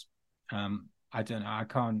on this. I don't know. I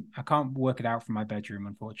can't work it out from my bedroom,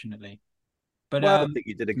 unfortunately. But I think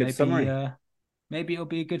you did a good summary. Maybe it'll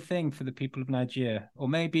be a good thing for the people of Nigeria, or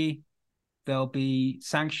maybe they'll be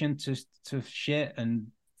sanctioned to shit, and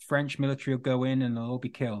French military will go in and they'll all be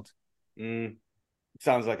killed.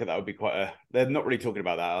 Sounds like that would be quite a. They're not really talking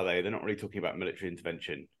about that, are they? They're not really talking about military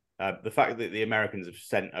intervention. The fact that the Americans have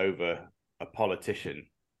sent over a politician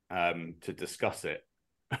to discuss it,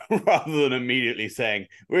 rather than immediately saying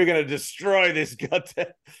we're going to destroy this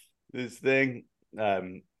thing,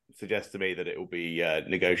 suggests to me that it will be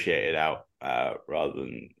negotiated out rather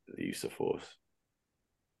than the use of force.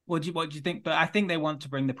 What do you think? But I think they want to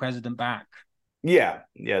bring the president back. Yeah,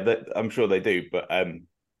 I'm sure they do, but I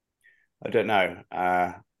don't know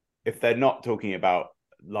if they're not talking about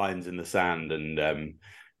lines in the sand and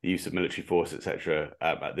the use of military force, etc.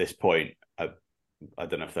 At this point. I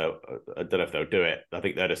don't know if they'll do it. I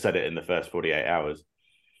think they'd have said it in the first 48 hours.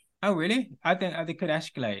 Oh, really? I think they could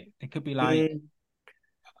escalate. It could be like, yeah,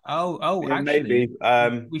 actually, maybe.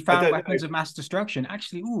 We found weapons of mass destruction.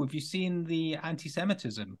 Actually, have you seen the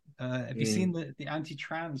anti-Semitism? Have you seen the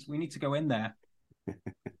anti-trans? We need to go in there.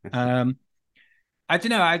 I don't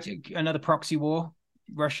know. Another proxy war,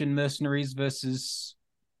 Russian mercenaries versus.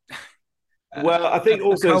 Well, I think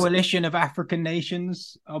also a coalition of African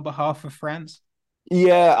nations on behalf of France.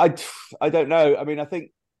 Yeah, I don't know. I mean, I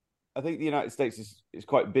think the United States is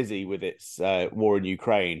quite busy with its war in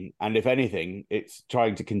Ukraine, and if anything, it's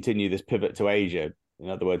trying to continue this pivot to Asia. In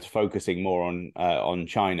other words, focusing more on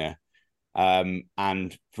China,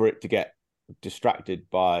 and for it to get distracted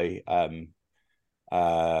by a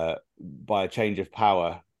change of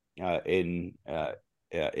power in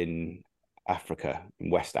Africa, in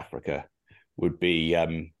West Africa, would be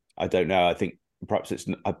I don't know. I think perhaps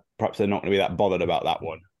they're not going to be that bothered about that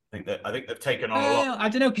one. I think they've taken on a lot. I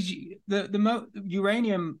don't know, because the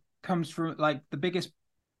uranium comes from, like, the biggest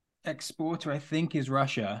exporter, I think, is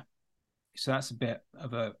Russia, so that's a bit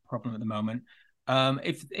of a problem at the moment.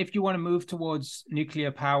 If you want to move towards nuclear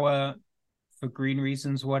power for green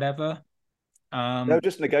reasons, whatever, they'll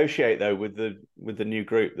just negotiate though with the new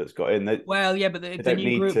group that's got in. But the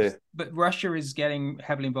new group. But Russia is getting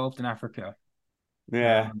heavily involved in Africa.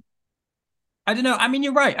 Yeah. I don't know. I mean,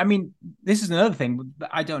 you're right. I mean, this is another thing.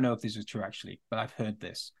 I don't know if this is true, actually, but I've heard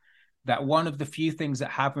this, that one of the few things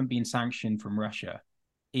that haven't been sanctioned from Russia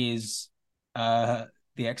is the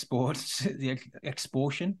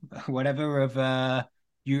exportation, whatever, of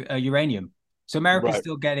uranium. So America's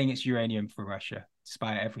still getting its uranium for Russia,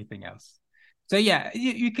 despite everything else. So yeah,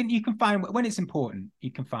 you can find, when it's important,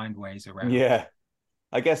 you can find ways around. Yeah,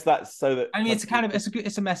 I guess that's so that. I mean, it's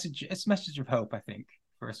a message of hope, I think,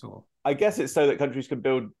 for us all. I guess it's so that countries can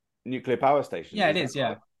build nuclear power stations. Yeah, it is.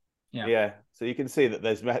 Yeah. Yeah. So you can see that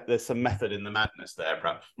there's some method in the madness there,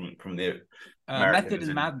 perhaps from the method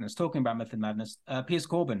in madness. Talking about method madness, Piers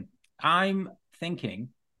Corbyn. I'm thinking,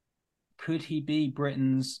 could he be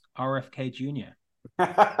Britain's RFK Jr.?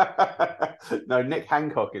 No, Nick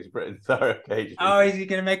Hancock is Britain's RFK Jr. Oh, is he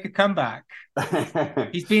going to make a comeback?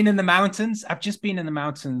 He's been in the mountains. I've just been in the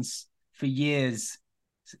mountains for years,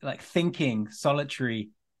 like thinking, solitary,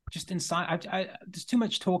 just inside. There's too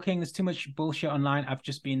much talking. There's too much bullshit online. I've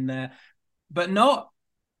just been there, but not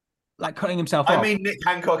like cutting himself off. I mean, Nick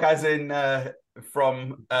Hancock, as in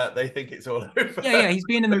from They Think It's All Over. Yeah. He's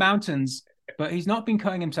been in the mountains, but he's not been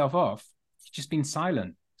cutting himself off. He's just been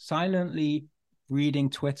silently reading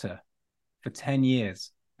Twitter for 10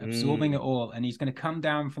 years, absorbing it all. And he's going to come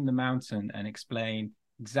down from the mountain and explain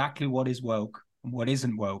exactly what is woke and what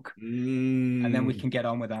isn't woke. And then we can get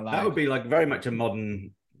on with our lives. That would be like very much a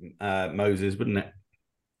modern Moses, wouldn't it?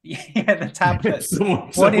 Yeah, the tablets. Someone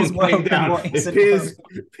What is came woke and down. what If isn't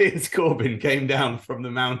Piers Corbyn came down from the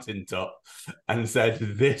mountaintop and said,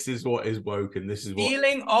 "This is what is woke, and this is what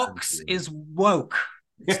Stealing ox is woke.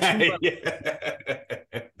 It's too woke.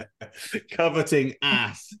 Yeah. Coveting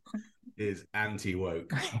ass is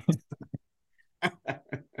anti-woke."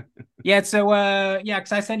 Yeah, so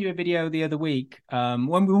because I sent you a video the other week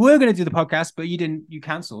when we were going to do the podcast, but you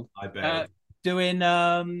cancelled. I bet. Doing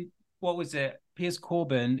what was it? Piers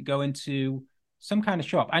Corbyn going to some kind of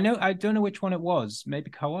shop. I don't know which one it was. Maybe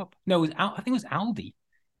Co-op. No, it was I think it was Aldi.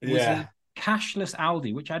 It was a cashless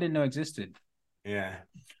Aldi, which I didn't know existed. Yeah.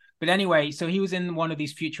 But anyway, so he was in one of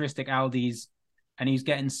these futuristic Aldis, and he was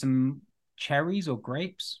getting some cherries or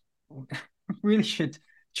grapes. Really should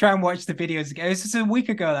try and watch the videos again. This is a week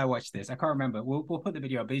ago that I watched this. I can't remember. We'll put the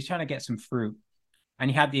video up. But he's trying to get some fruit, and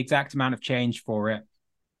he had the exact amount of change for it,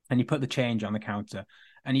 and he put the change on the counter,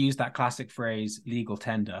 and he used that classic phrase "legal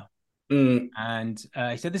tender." And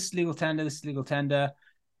he said, "This is legal tender. This is legal tender,"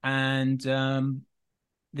 and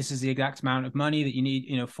this is the exact amount of money that you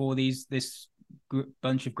need, for this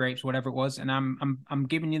bunch of grapes, whatever it was. And I'm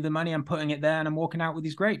giving you the money. I'm putting it there, and I'm walking out with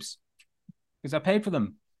these grapes because I paid for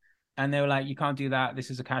them. And they were like, "You can't do that. This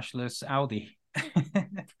is a cashless Aldi."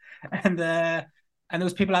 and there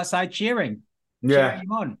was people outside cheering. Yeah. Cheering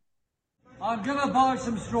him on. I'm going to buy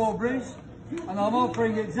some strawberries, and I'm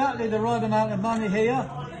offering exactly the right amount of money here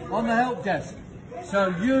on the help desk.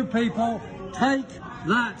 So you people take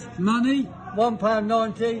that money,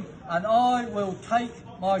 £1.90, and I will take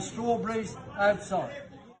my strawberries outside.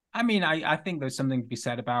 I mean, I think there's something to be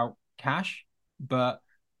said about cash, but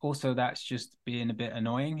also that's just being a bit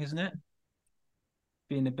annoying, isn't it?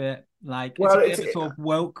 Being a bit like, it's a sort of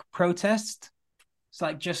woke protest. It's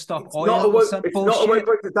like, just stop It's oil. not a woke, some it's bullshit. not a woke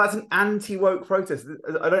protest. That's an anti-woke protest.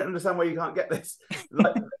 I don't understand why you can't get this.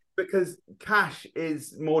 Because cash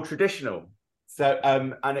is more traditional. So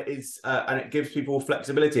and it gives people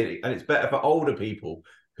flexibility, and it's better for older people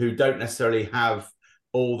who don't necessarily have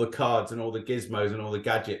all the cards and all the gizmos and all the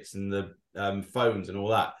gadgets and the phones and all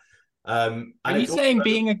that. Are you saying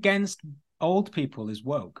being against old people is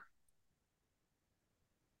woke?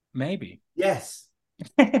 Maybe. Yes.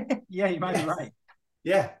 Yeah, you might be right.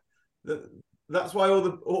 Yeah, that's why all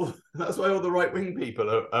the right wing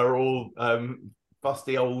people are all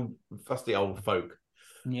fusty old folk.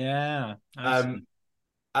 Yeah. But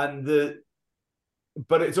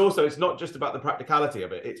it's not just about the practicality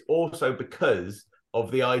of it. It's also because of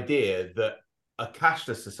the idea that a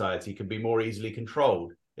cashless society can be more easily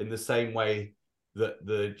controlled, in the same way that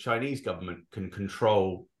the Chinese government can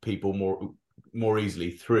control people more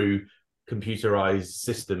easily through computerized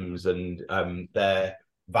systems and their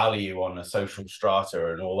value on a social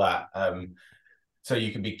strata and all that. So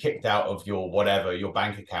you can be kicked out of your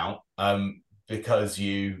bank account because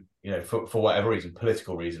for whatever reason,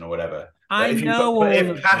 political reason or whatever.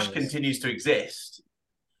 If cash continues to exist,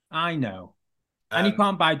 I know. And you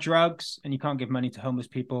can't buy drugs, and you can't give money to homeless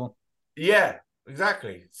people. Yeah,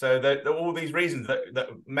 exactly. So there are all these reasons that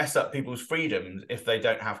mess up people's freedoms if they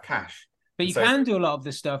don't have cash. But you can do a lot of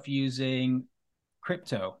this stuff using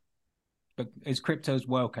crypto. But crypto's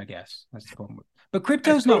woke, I guess. That's the problem. But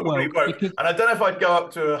crypto's not woke. And I don't know if I'd go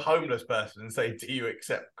up to a homeless person and say, "Do you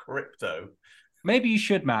accept crypto?" Maybe you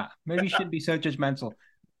should, Matt. Maybe you shouldn't be so judgmental.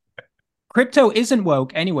 Crypto isn't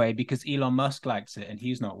woke anyway because Elon Musk likes it, and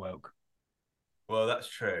he's not woke. Well, that's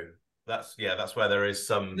true. That's where there is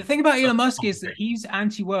some. The thing about Elon Musk is that he's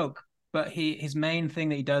anti-woke, but his main thing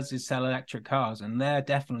that he does is sell electric cars, and they're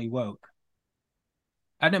definitely woke.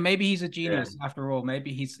 I don't know. Maybe he's a genius after all.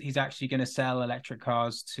 Maybe he's actually going to sell electric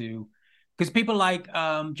cars to, because people like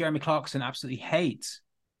Jeremy Clarkson absolutely hate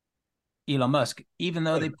Elon Musk, even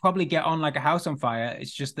though they probably get on like a house on fire.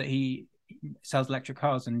 It's just that he sells electric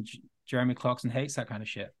cars, and Jeremy Clarkson hates that kind of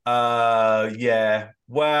shit. Yeah.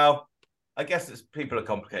 Well, I guess people are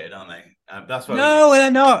complicated, aren't they? That's what. No,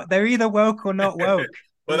 they're not. They're either woke or not woke.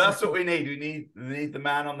 Well, that's what we need. We need the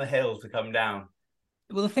man on the hill to come down.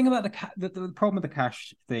 Well, the thing about the problem with the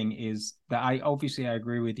cash thing is that I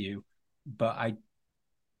agree with you, but I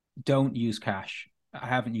don't use cash. I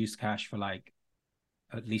haven't used cash for like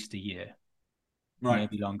at least a year, right?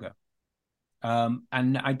 Maybe longer.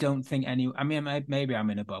 And I don't think maybe I'm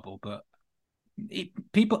in a bubble, but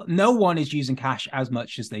no one is using cash as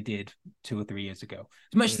much as they did 2 or 3 years ago,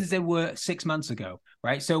 as much as they were 6 months ago,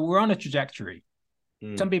 right? So we're on a trajectory.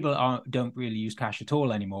 Some people don't really use cash at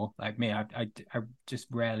all anymore. Like me, I just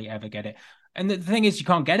rarely ever get it. And the thing is, you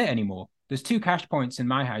can't get it anymore. There's 2 cash points in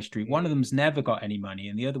my high street. One of them's never got any money,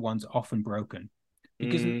 and the other one's often broken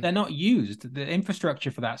because they're not used. The infrastructure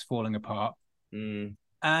for that's falling apart.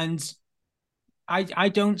 And I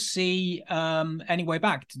don't see any way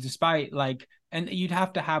back, despite like, and you'd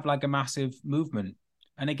have to have like a massive movement.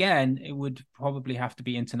 And again, it would probably have to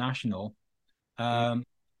be international.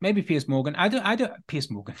 Maybe Piers Morgan. I don't Piers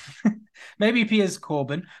Morgan. Maybe Piers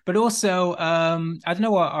Corbyn, but also I don't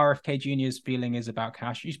know what RFK Jr.'s feeling is about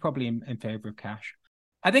cash. He's probably in favor of cash.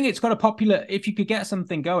 I think it's got a popular, if you could get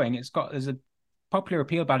something going, there's a popular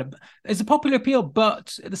appeal about it. There's a popular appeal,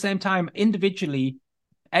 but at the same time, individually,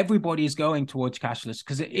 everybody is going towards cashless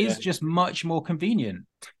because it is just much more convenient.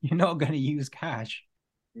 You're not going to use cash.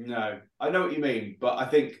 No, I know what you mean, but I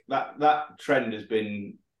think that trend has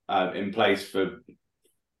been in place for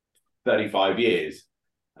 35 years.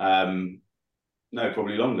 No,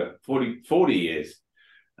 probably longer, 40 years.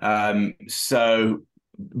 So,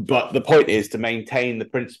 but the point is to maintain the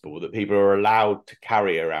principle that people are allowed to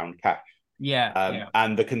carry around cash. Yeah.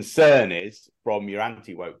 And the concern is from your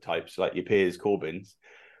anti-woke types, like your Piers Corbyns,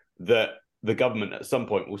 that the government at some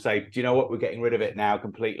point will say, do you know what? We're getting rid of it now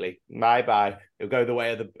completely. Bye-bye. It'll go the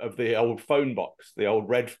way of the old phone box, the old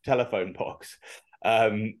red telephone box.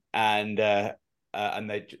 And they,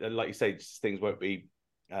 like you say, things won't be,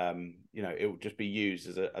 it will just be used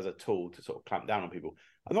as a tool to sort of clamp down on people.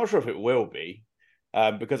 I'm not sure if it will be,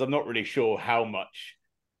 because I'm not really sure how much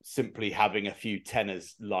simply having a few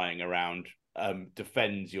tenors lying around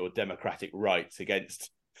defends your democratic rights against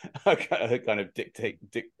a kind of dictate.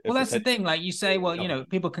 Well, that's the thing. Like you say, well,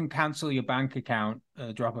 people can cancel your bank account at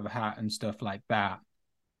a drop of a hat and stuff like that.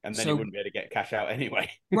 And then you wouldn't be able to get cash out anyway.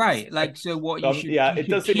 Right. Like, so what you should... Yeah, it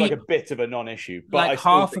does seem like a bit of a non-issue. But like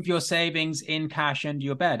half of your savings in cash under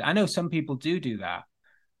your bed. I know some people do that.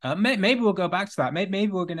 Maybe we'll go back to that. Maybe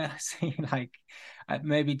we're going to see like...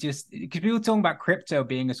 maybe just... Because people are talking about crypto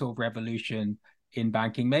being a sort of revolution in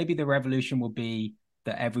banking. Maybe the revolution will be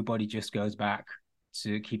that everybody just goes back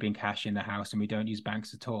to keeping cash in the house and we don't use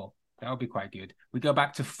banks at all. That would be quite good. We go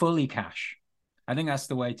back to fully cash. I think that's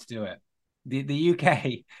the way to do it. The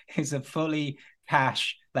UK is a fully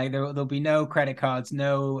cash. Like there'll be no credit cards,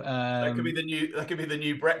 no. That could be the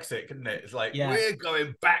new Brexit, couldn't it? It's like we're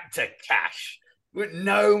going back to cash with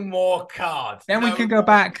no more cards. Then we can go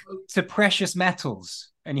back to precious metals,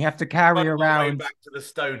 and you have to carry around back to the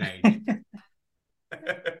Stone Age.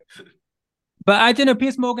 But I don't know,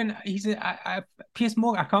 Piers Morgan. Piers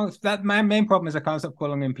Morgan. I can't. That my main problem is I can't stop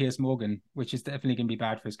calling him Piers Morgan, which is definitely going to be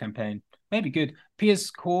bad for his campaign. Maybe good. Piers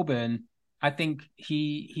Corbyn. I think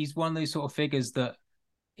he's one of those sort of figures that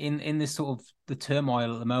in this sort of the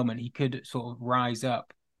turmoil at the moment, he could sort of rise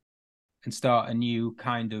up and start a new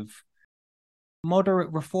kind of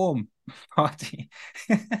moderate reform party.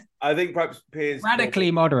 I think perhaps Piers radically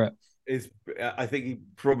moderate. I think he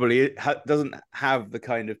probably doesn't have the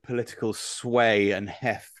kind of political sway and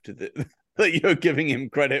heft that you're giving him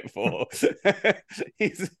credit for.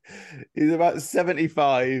 he's about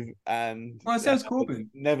 75 and so's Corbyn.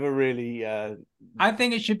 Never really I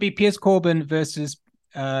think it should be Piers Corbyn versus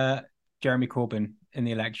Jeremy Corbyn in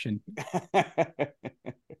the election.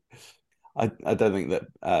 I don't think that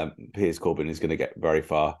Piers Corbyn is going to get very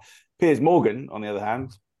far. Piers Morgan, on the other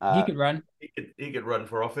hand, he could run. He could run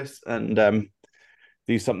for office and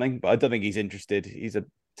do something, but I don't think he's interested. He's a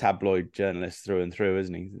tabloid journalist through and through,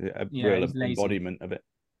 isn't he? A real embodiment of it.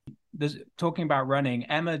 There's talking about running.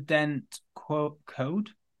 Emma Dent Code,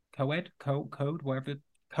 whatever.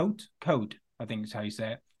 Code, I think is how you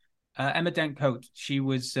say it. Emma Dent Coate. She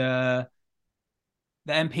was the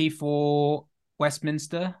MP for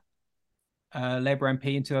Westminster, Labour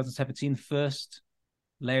MP in 2017, first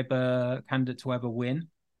Labour candidate to ever win.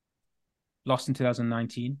 Lost in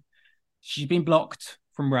 2019. She's been blocked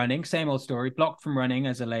from running. Same old story. Blocked from running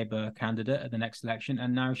as a Labour candidate at the next election,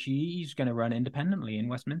 and now she's going to run independently in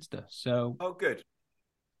Westminster. So, good.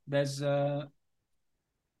 There's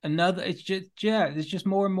another. It's just there's just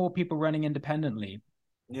more and more people running independently.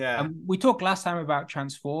 Yeah. We talked last time about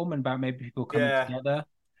Transform and about maybe people coming together.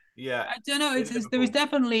 Yeah. I don't know. There is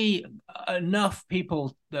definitely enough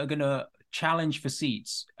people that are going to challenge for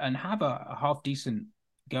seats and have a half decent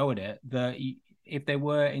go at it, that if they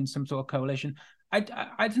were in some sort of coalition, I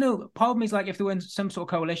don't know. Part of me is like, if they were in some sort of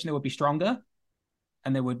coalition, they would be stronger,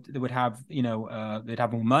 and they would have they'd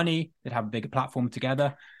have more money, they'd have a bigger platform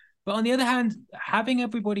together. But on the other hand, having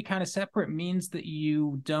everybody kind of separate means that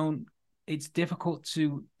you don't. It's difficult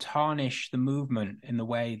to tarnish the movement in the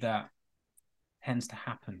way that tends to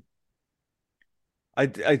happen.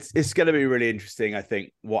 It's going to be really interesting, I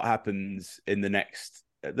think, what happens in the next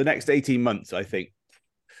 18 months, I think.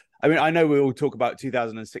 I mean, I know we all talk about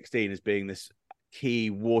 2016 as being this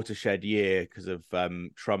key watershed year because of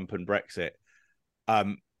Trump and Brexit.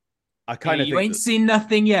 I kind of you ain't seen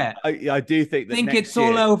nothing yet. I do think that it's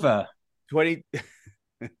all over.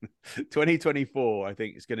 2024, I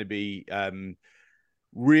think, is going to be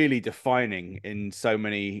really defining in so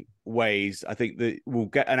many ways. I think that we'll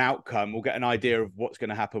get an outcome, we'll get an idea of what's going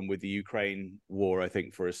to happen with the Ukraine war, I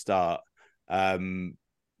think, for a start.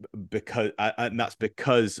 Because and that's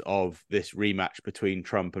because of this rematch between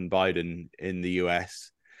Trump and Biden in the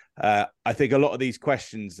US. I think a lot of these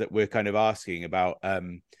questions that we're kind of asking about,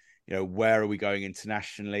 where are we going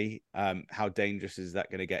internationally? How dangerous is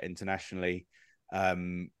that going to get internationally?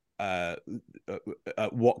 Where are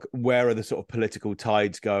the sort of political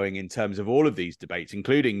tides going in terms of all of these debates,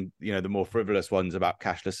 including the more frivolous ones about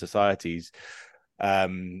cashless societies?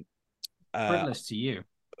 Frivolous to you?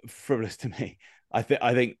 Frivolous to me. I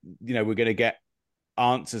think we're going to get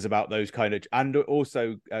answers about those kind of, and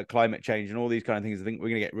also climate change and all these kind of things. I think we're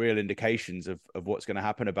going to get real indications of what's going to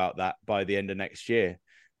happen about that by the end of next year,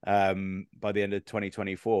 by the end of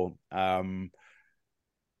 2024.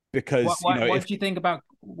 Because what do you think about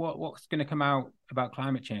what's going to come out about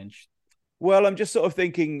climate change? Well, I'm just sort of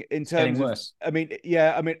thinking in terms of worse. I think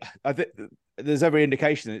there's every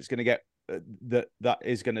indication that it's going to get that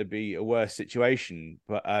is going to be a worse situation.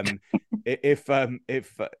 But if what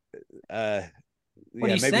are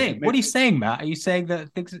you saying? What are you saying, Matt? Are you saying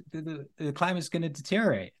that the climate's going to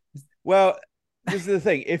deteriorate? Well, this is the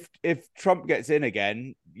thing. If Trump gets in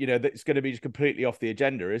again, that's going to be just completely off the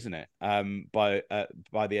agenda, isn't it? By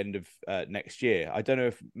the end of next year. I don't know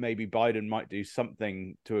if maybe Biden might do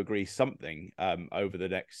something to agree something over the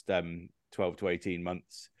next 12 to 18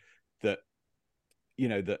 months that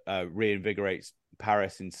reinvigorates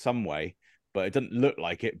Paris in some way, but it doesn't look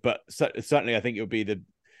like it. But certainly, I think it'll be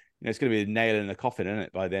it's going to be the nail in the coffin, isn't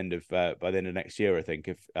it? By the end of next year, I think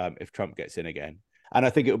if Trump gets in again. And I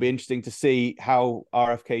think it'll be interesting to see how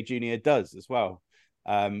RFK Jr. does as well.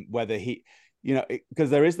 Whether he, because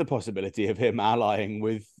there is the possibility of him allying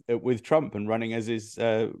with Trump and running as his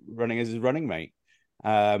running mate.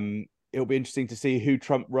 It'll be interesting to see who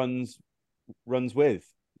Trump runs with.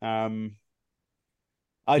 I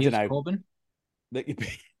don't know. Corbyn?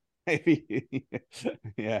 Maybe,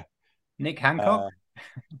 yeah. Nick Hancock?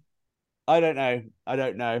 I don't know.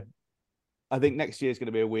 I think next year is going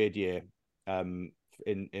to be a weird year.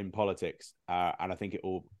 In politics, and I think it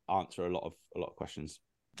will answer a lot of questions.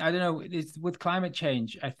 I don't know. It's with climate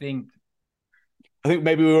change. I think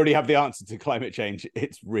maybe we already have the answer to climate change.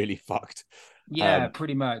 It's really fucked. Yeah,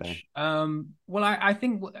 pretty much. Well, I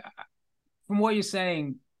think from what you're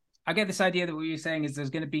saying, I get this idea that what you're saying is there's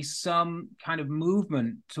going to be some kind of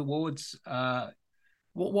movement towards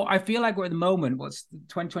what I feel like we're at the moment. What's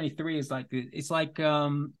 2023 is like. It's like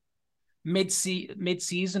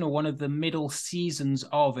mid-season or one of the middle seasons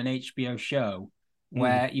of an HBO show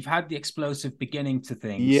where you've had the explosive beginning to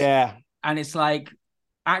things. Yeah. And it's like,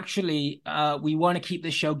 actually, we want to keep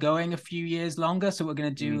this show going a few years longer. So we're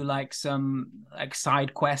going to do like some like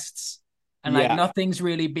side quests and like nothing's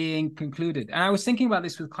really being concluded. And I was thinking about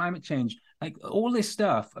this with climate change, like all this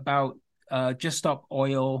stuff about Just Stop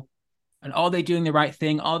Oil and are they doing the right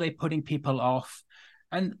thing? Are they putting people off?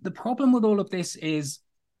 And the problem with all of this is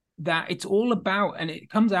that it's all about, and it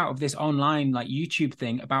comes out of this online like YouTube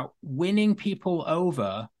thing about winning people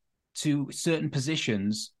over to certain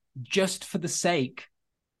positions just for the sake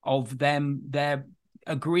of they're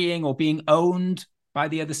agreeing or being owned by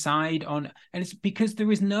the other side on, and it's because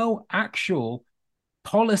there is no actual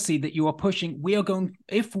policy that you are pushing.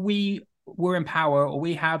 If we were in power or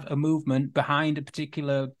we have a movement behind a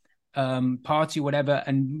particular party or whatever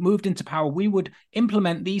and moved into power, we would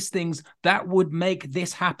implement these things that would make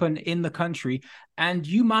this happen in the country. And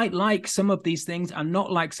you might like some of these things and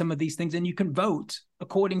not like some of these things, and you can vote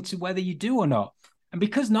according to whether you do or not. And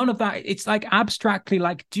because none of that, it's like abstractly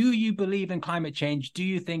like, do you believe in climate change? Do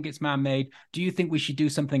you think it's man-made? Do you think we should do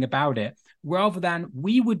something about it? Rather than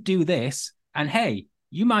we would do this, and hey,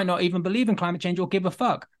 you might not even believe in climate change or give a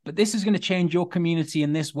fuck, but this is going to change your community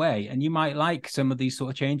in this way. And you might like some of these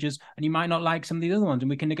sort of changes and you might not like some of the other ones, and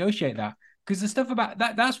we can negotiate that. Because the stuff about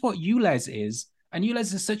that's what ULEZ is. And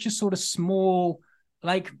ULEZ is such a sort of small,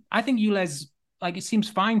 like, I think ULEZ, like, it seems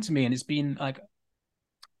fine to me. And it's been like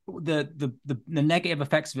the negative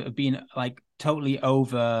effects of it have been like totally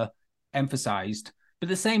overemphasized. But at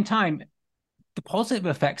the same time, the positive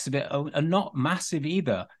effects of it are not massive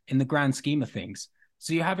either in the grand scheme of things.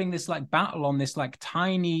 So you're having this like battle on this like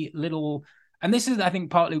tiny little, and this is, I think,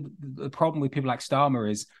 partly the problem with people like Starmer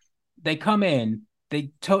is they come in, they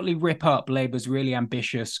totally rip up Labour's really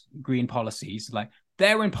ambitious green policies. Like,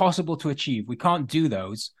 they're impossible to achieve. We can't do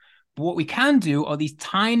those. But what we can do are these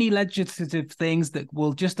tiny legislative things that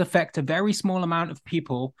will just affect a very small amount of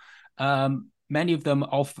people, many of them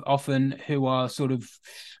often who are sort of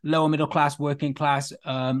lower middle class, working class,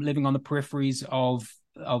 living on the peripheries of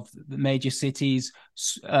the major cities,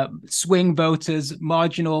 swing voters,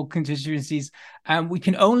 marginal constituencies. And we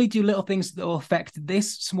can only do little things that will affect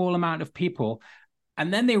this small amount of people.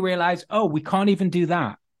 And then they realize, oh, we can't even do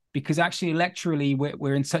that, because actually electorally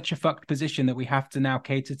we're in such a fucked position that we have to now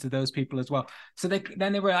cater to those people as well. So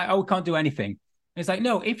then they were like, oh, we can't do anything. It's like,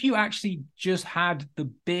 no, if you actually just had the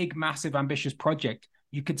big, massive, ambitious project,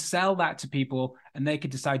 you could sell that to people and they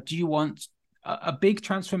could decide, do you want a big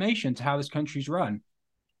transformation to how this country's run?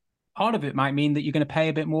 Part of it might mean that you're going to pay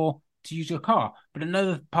a bit more to use your car, but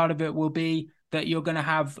another part of it will be that you're going to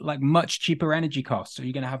have like much cheaper energy costs. So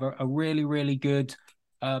you're going to have a really, really good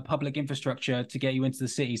public infrastructure to get you into the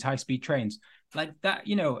cities, high-speed trains like that,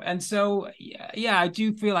 you know. And so, yeah, I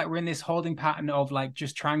do feel like we're in this holding pattern of like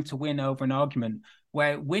just trying to win over an argument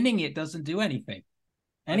where winning it doesn't do anything.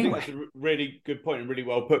 Anyway, I think that's a really good point and really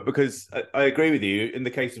well put, because I agree with you in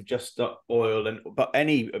the case of Just Stop Oil, but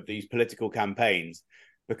any of these political campaigns,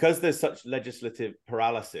 because there's such legislative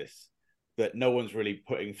paralysis that no one's really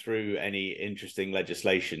putting through any interesting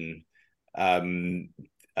legislation. And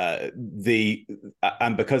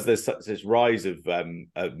because there's such this rise of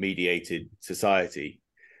mediated society,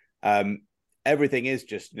 everything is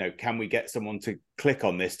just, you know, can we get someone to click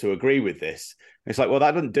on this to agree with this? And it's like, well,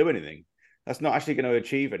 that doesn't do anything. That's not actually going to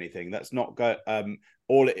achieve anything. That's not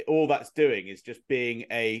all that's doing is just being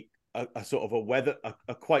a sort of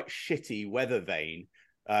a quite shitty weather vane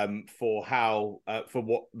for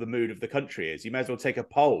what the mood of the country is. You may as well take a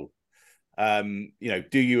poll. You know,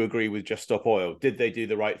 do you agree with Just Stop Oil? Did they do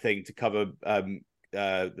the right thing to cover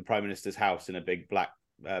the Prime Minister's house in a big black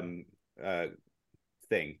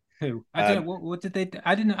thing? Who? I don't know. What did they do?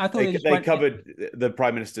 I didn't. I thought they covered the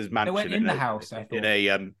Prime Minister's mansion. They went in the house, I thought.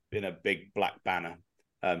 In a big black banner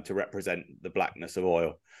to represent the blackness of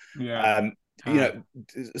oil. Yeah. You know,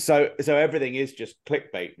 so everything is just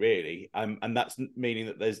clickbait, really, and that's meaning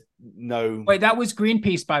that there's no. Wait, that was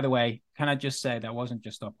Greenpeace, by the way. Can I just say that wasn't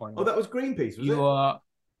Just Stop Oil? Oh, that was Greenpeace. Was you are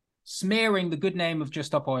smearing the good name of Just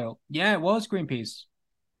Stop Oil. Yeah, it was Greenpeace.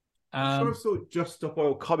 I'm sure I saw Just Stop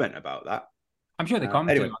Oil comment about that. I'm sure they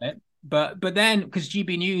commented on it, but then because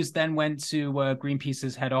GB News then went to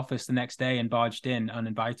Greenpeace's head office the next day and barged in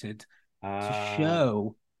uninvited to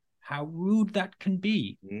show how rude that can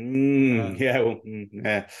be. Yeah.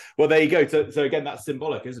 Well, there you go. So again, that's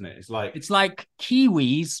symbolic, isn't it? It's like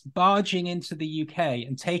Kiwis barging into the UK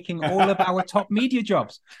and taking all of our top media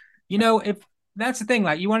jobs. You know, if that's the thing,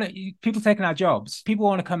 like people taking our jobs, people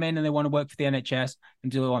want to come in and they want to work for the NHS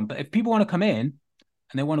and do it on. But if people want to come in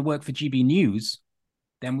and they want to work for GB News,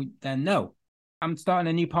 then no. I'm starting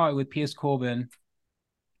a new party with Piers Corbyn.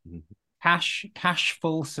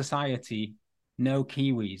 Cashful society. No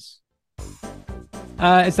Kiwis.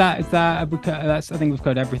 Is that I think we've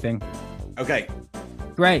covered everything. Okay.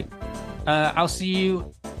 Great. I'll see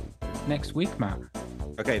you next week, Matt.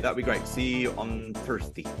 Okay, that'd be great. See you on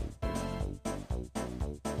Thursday.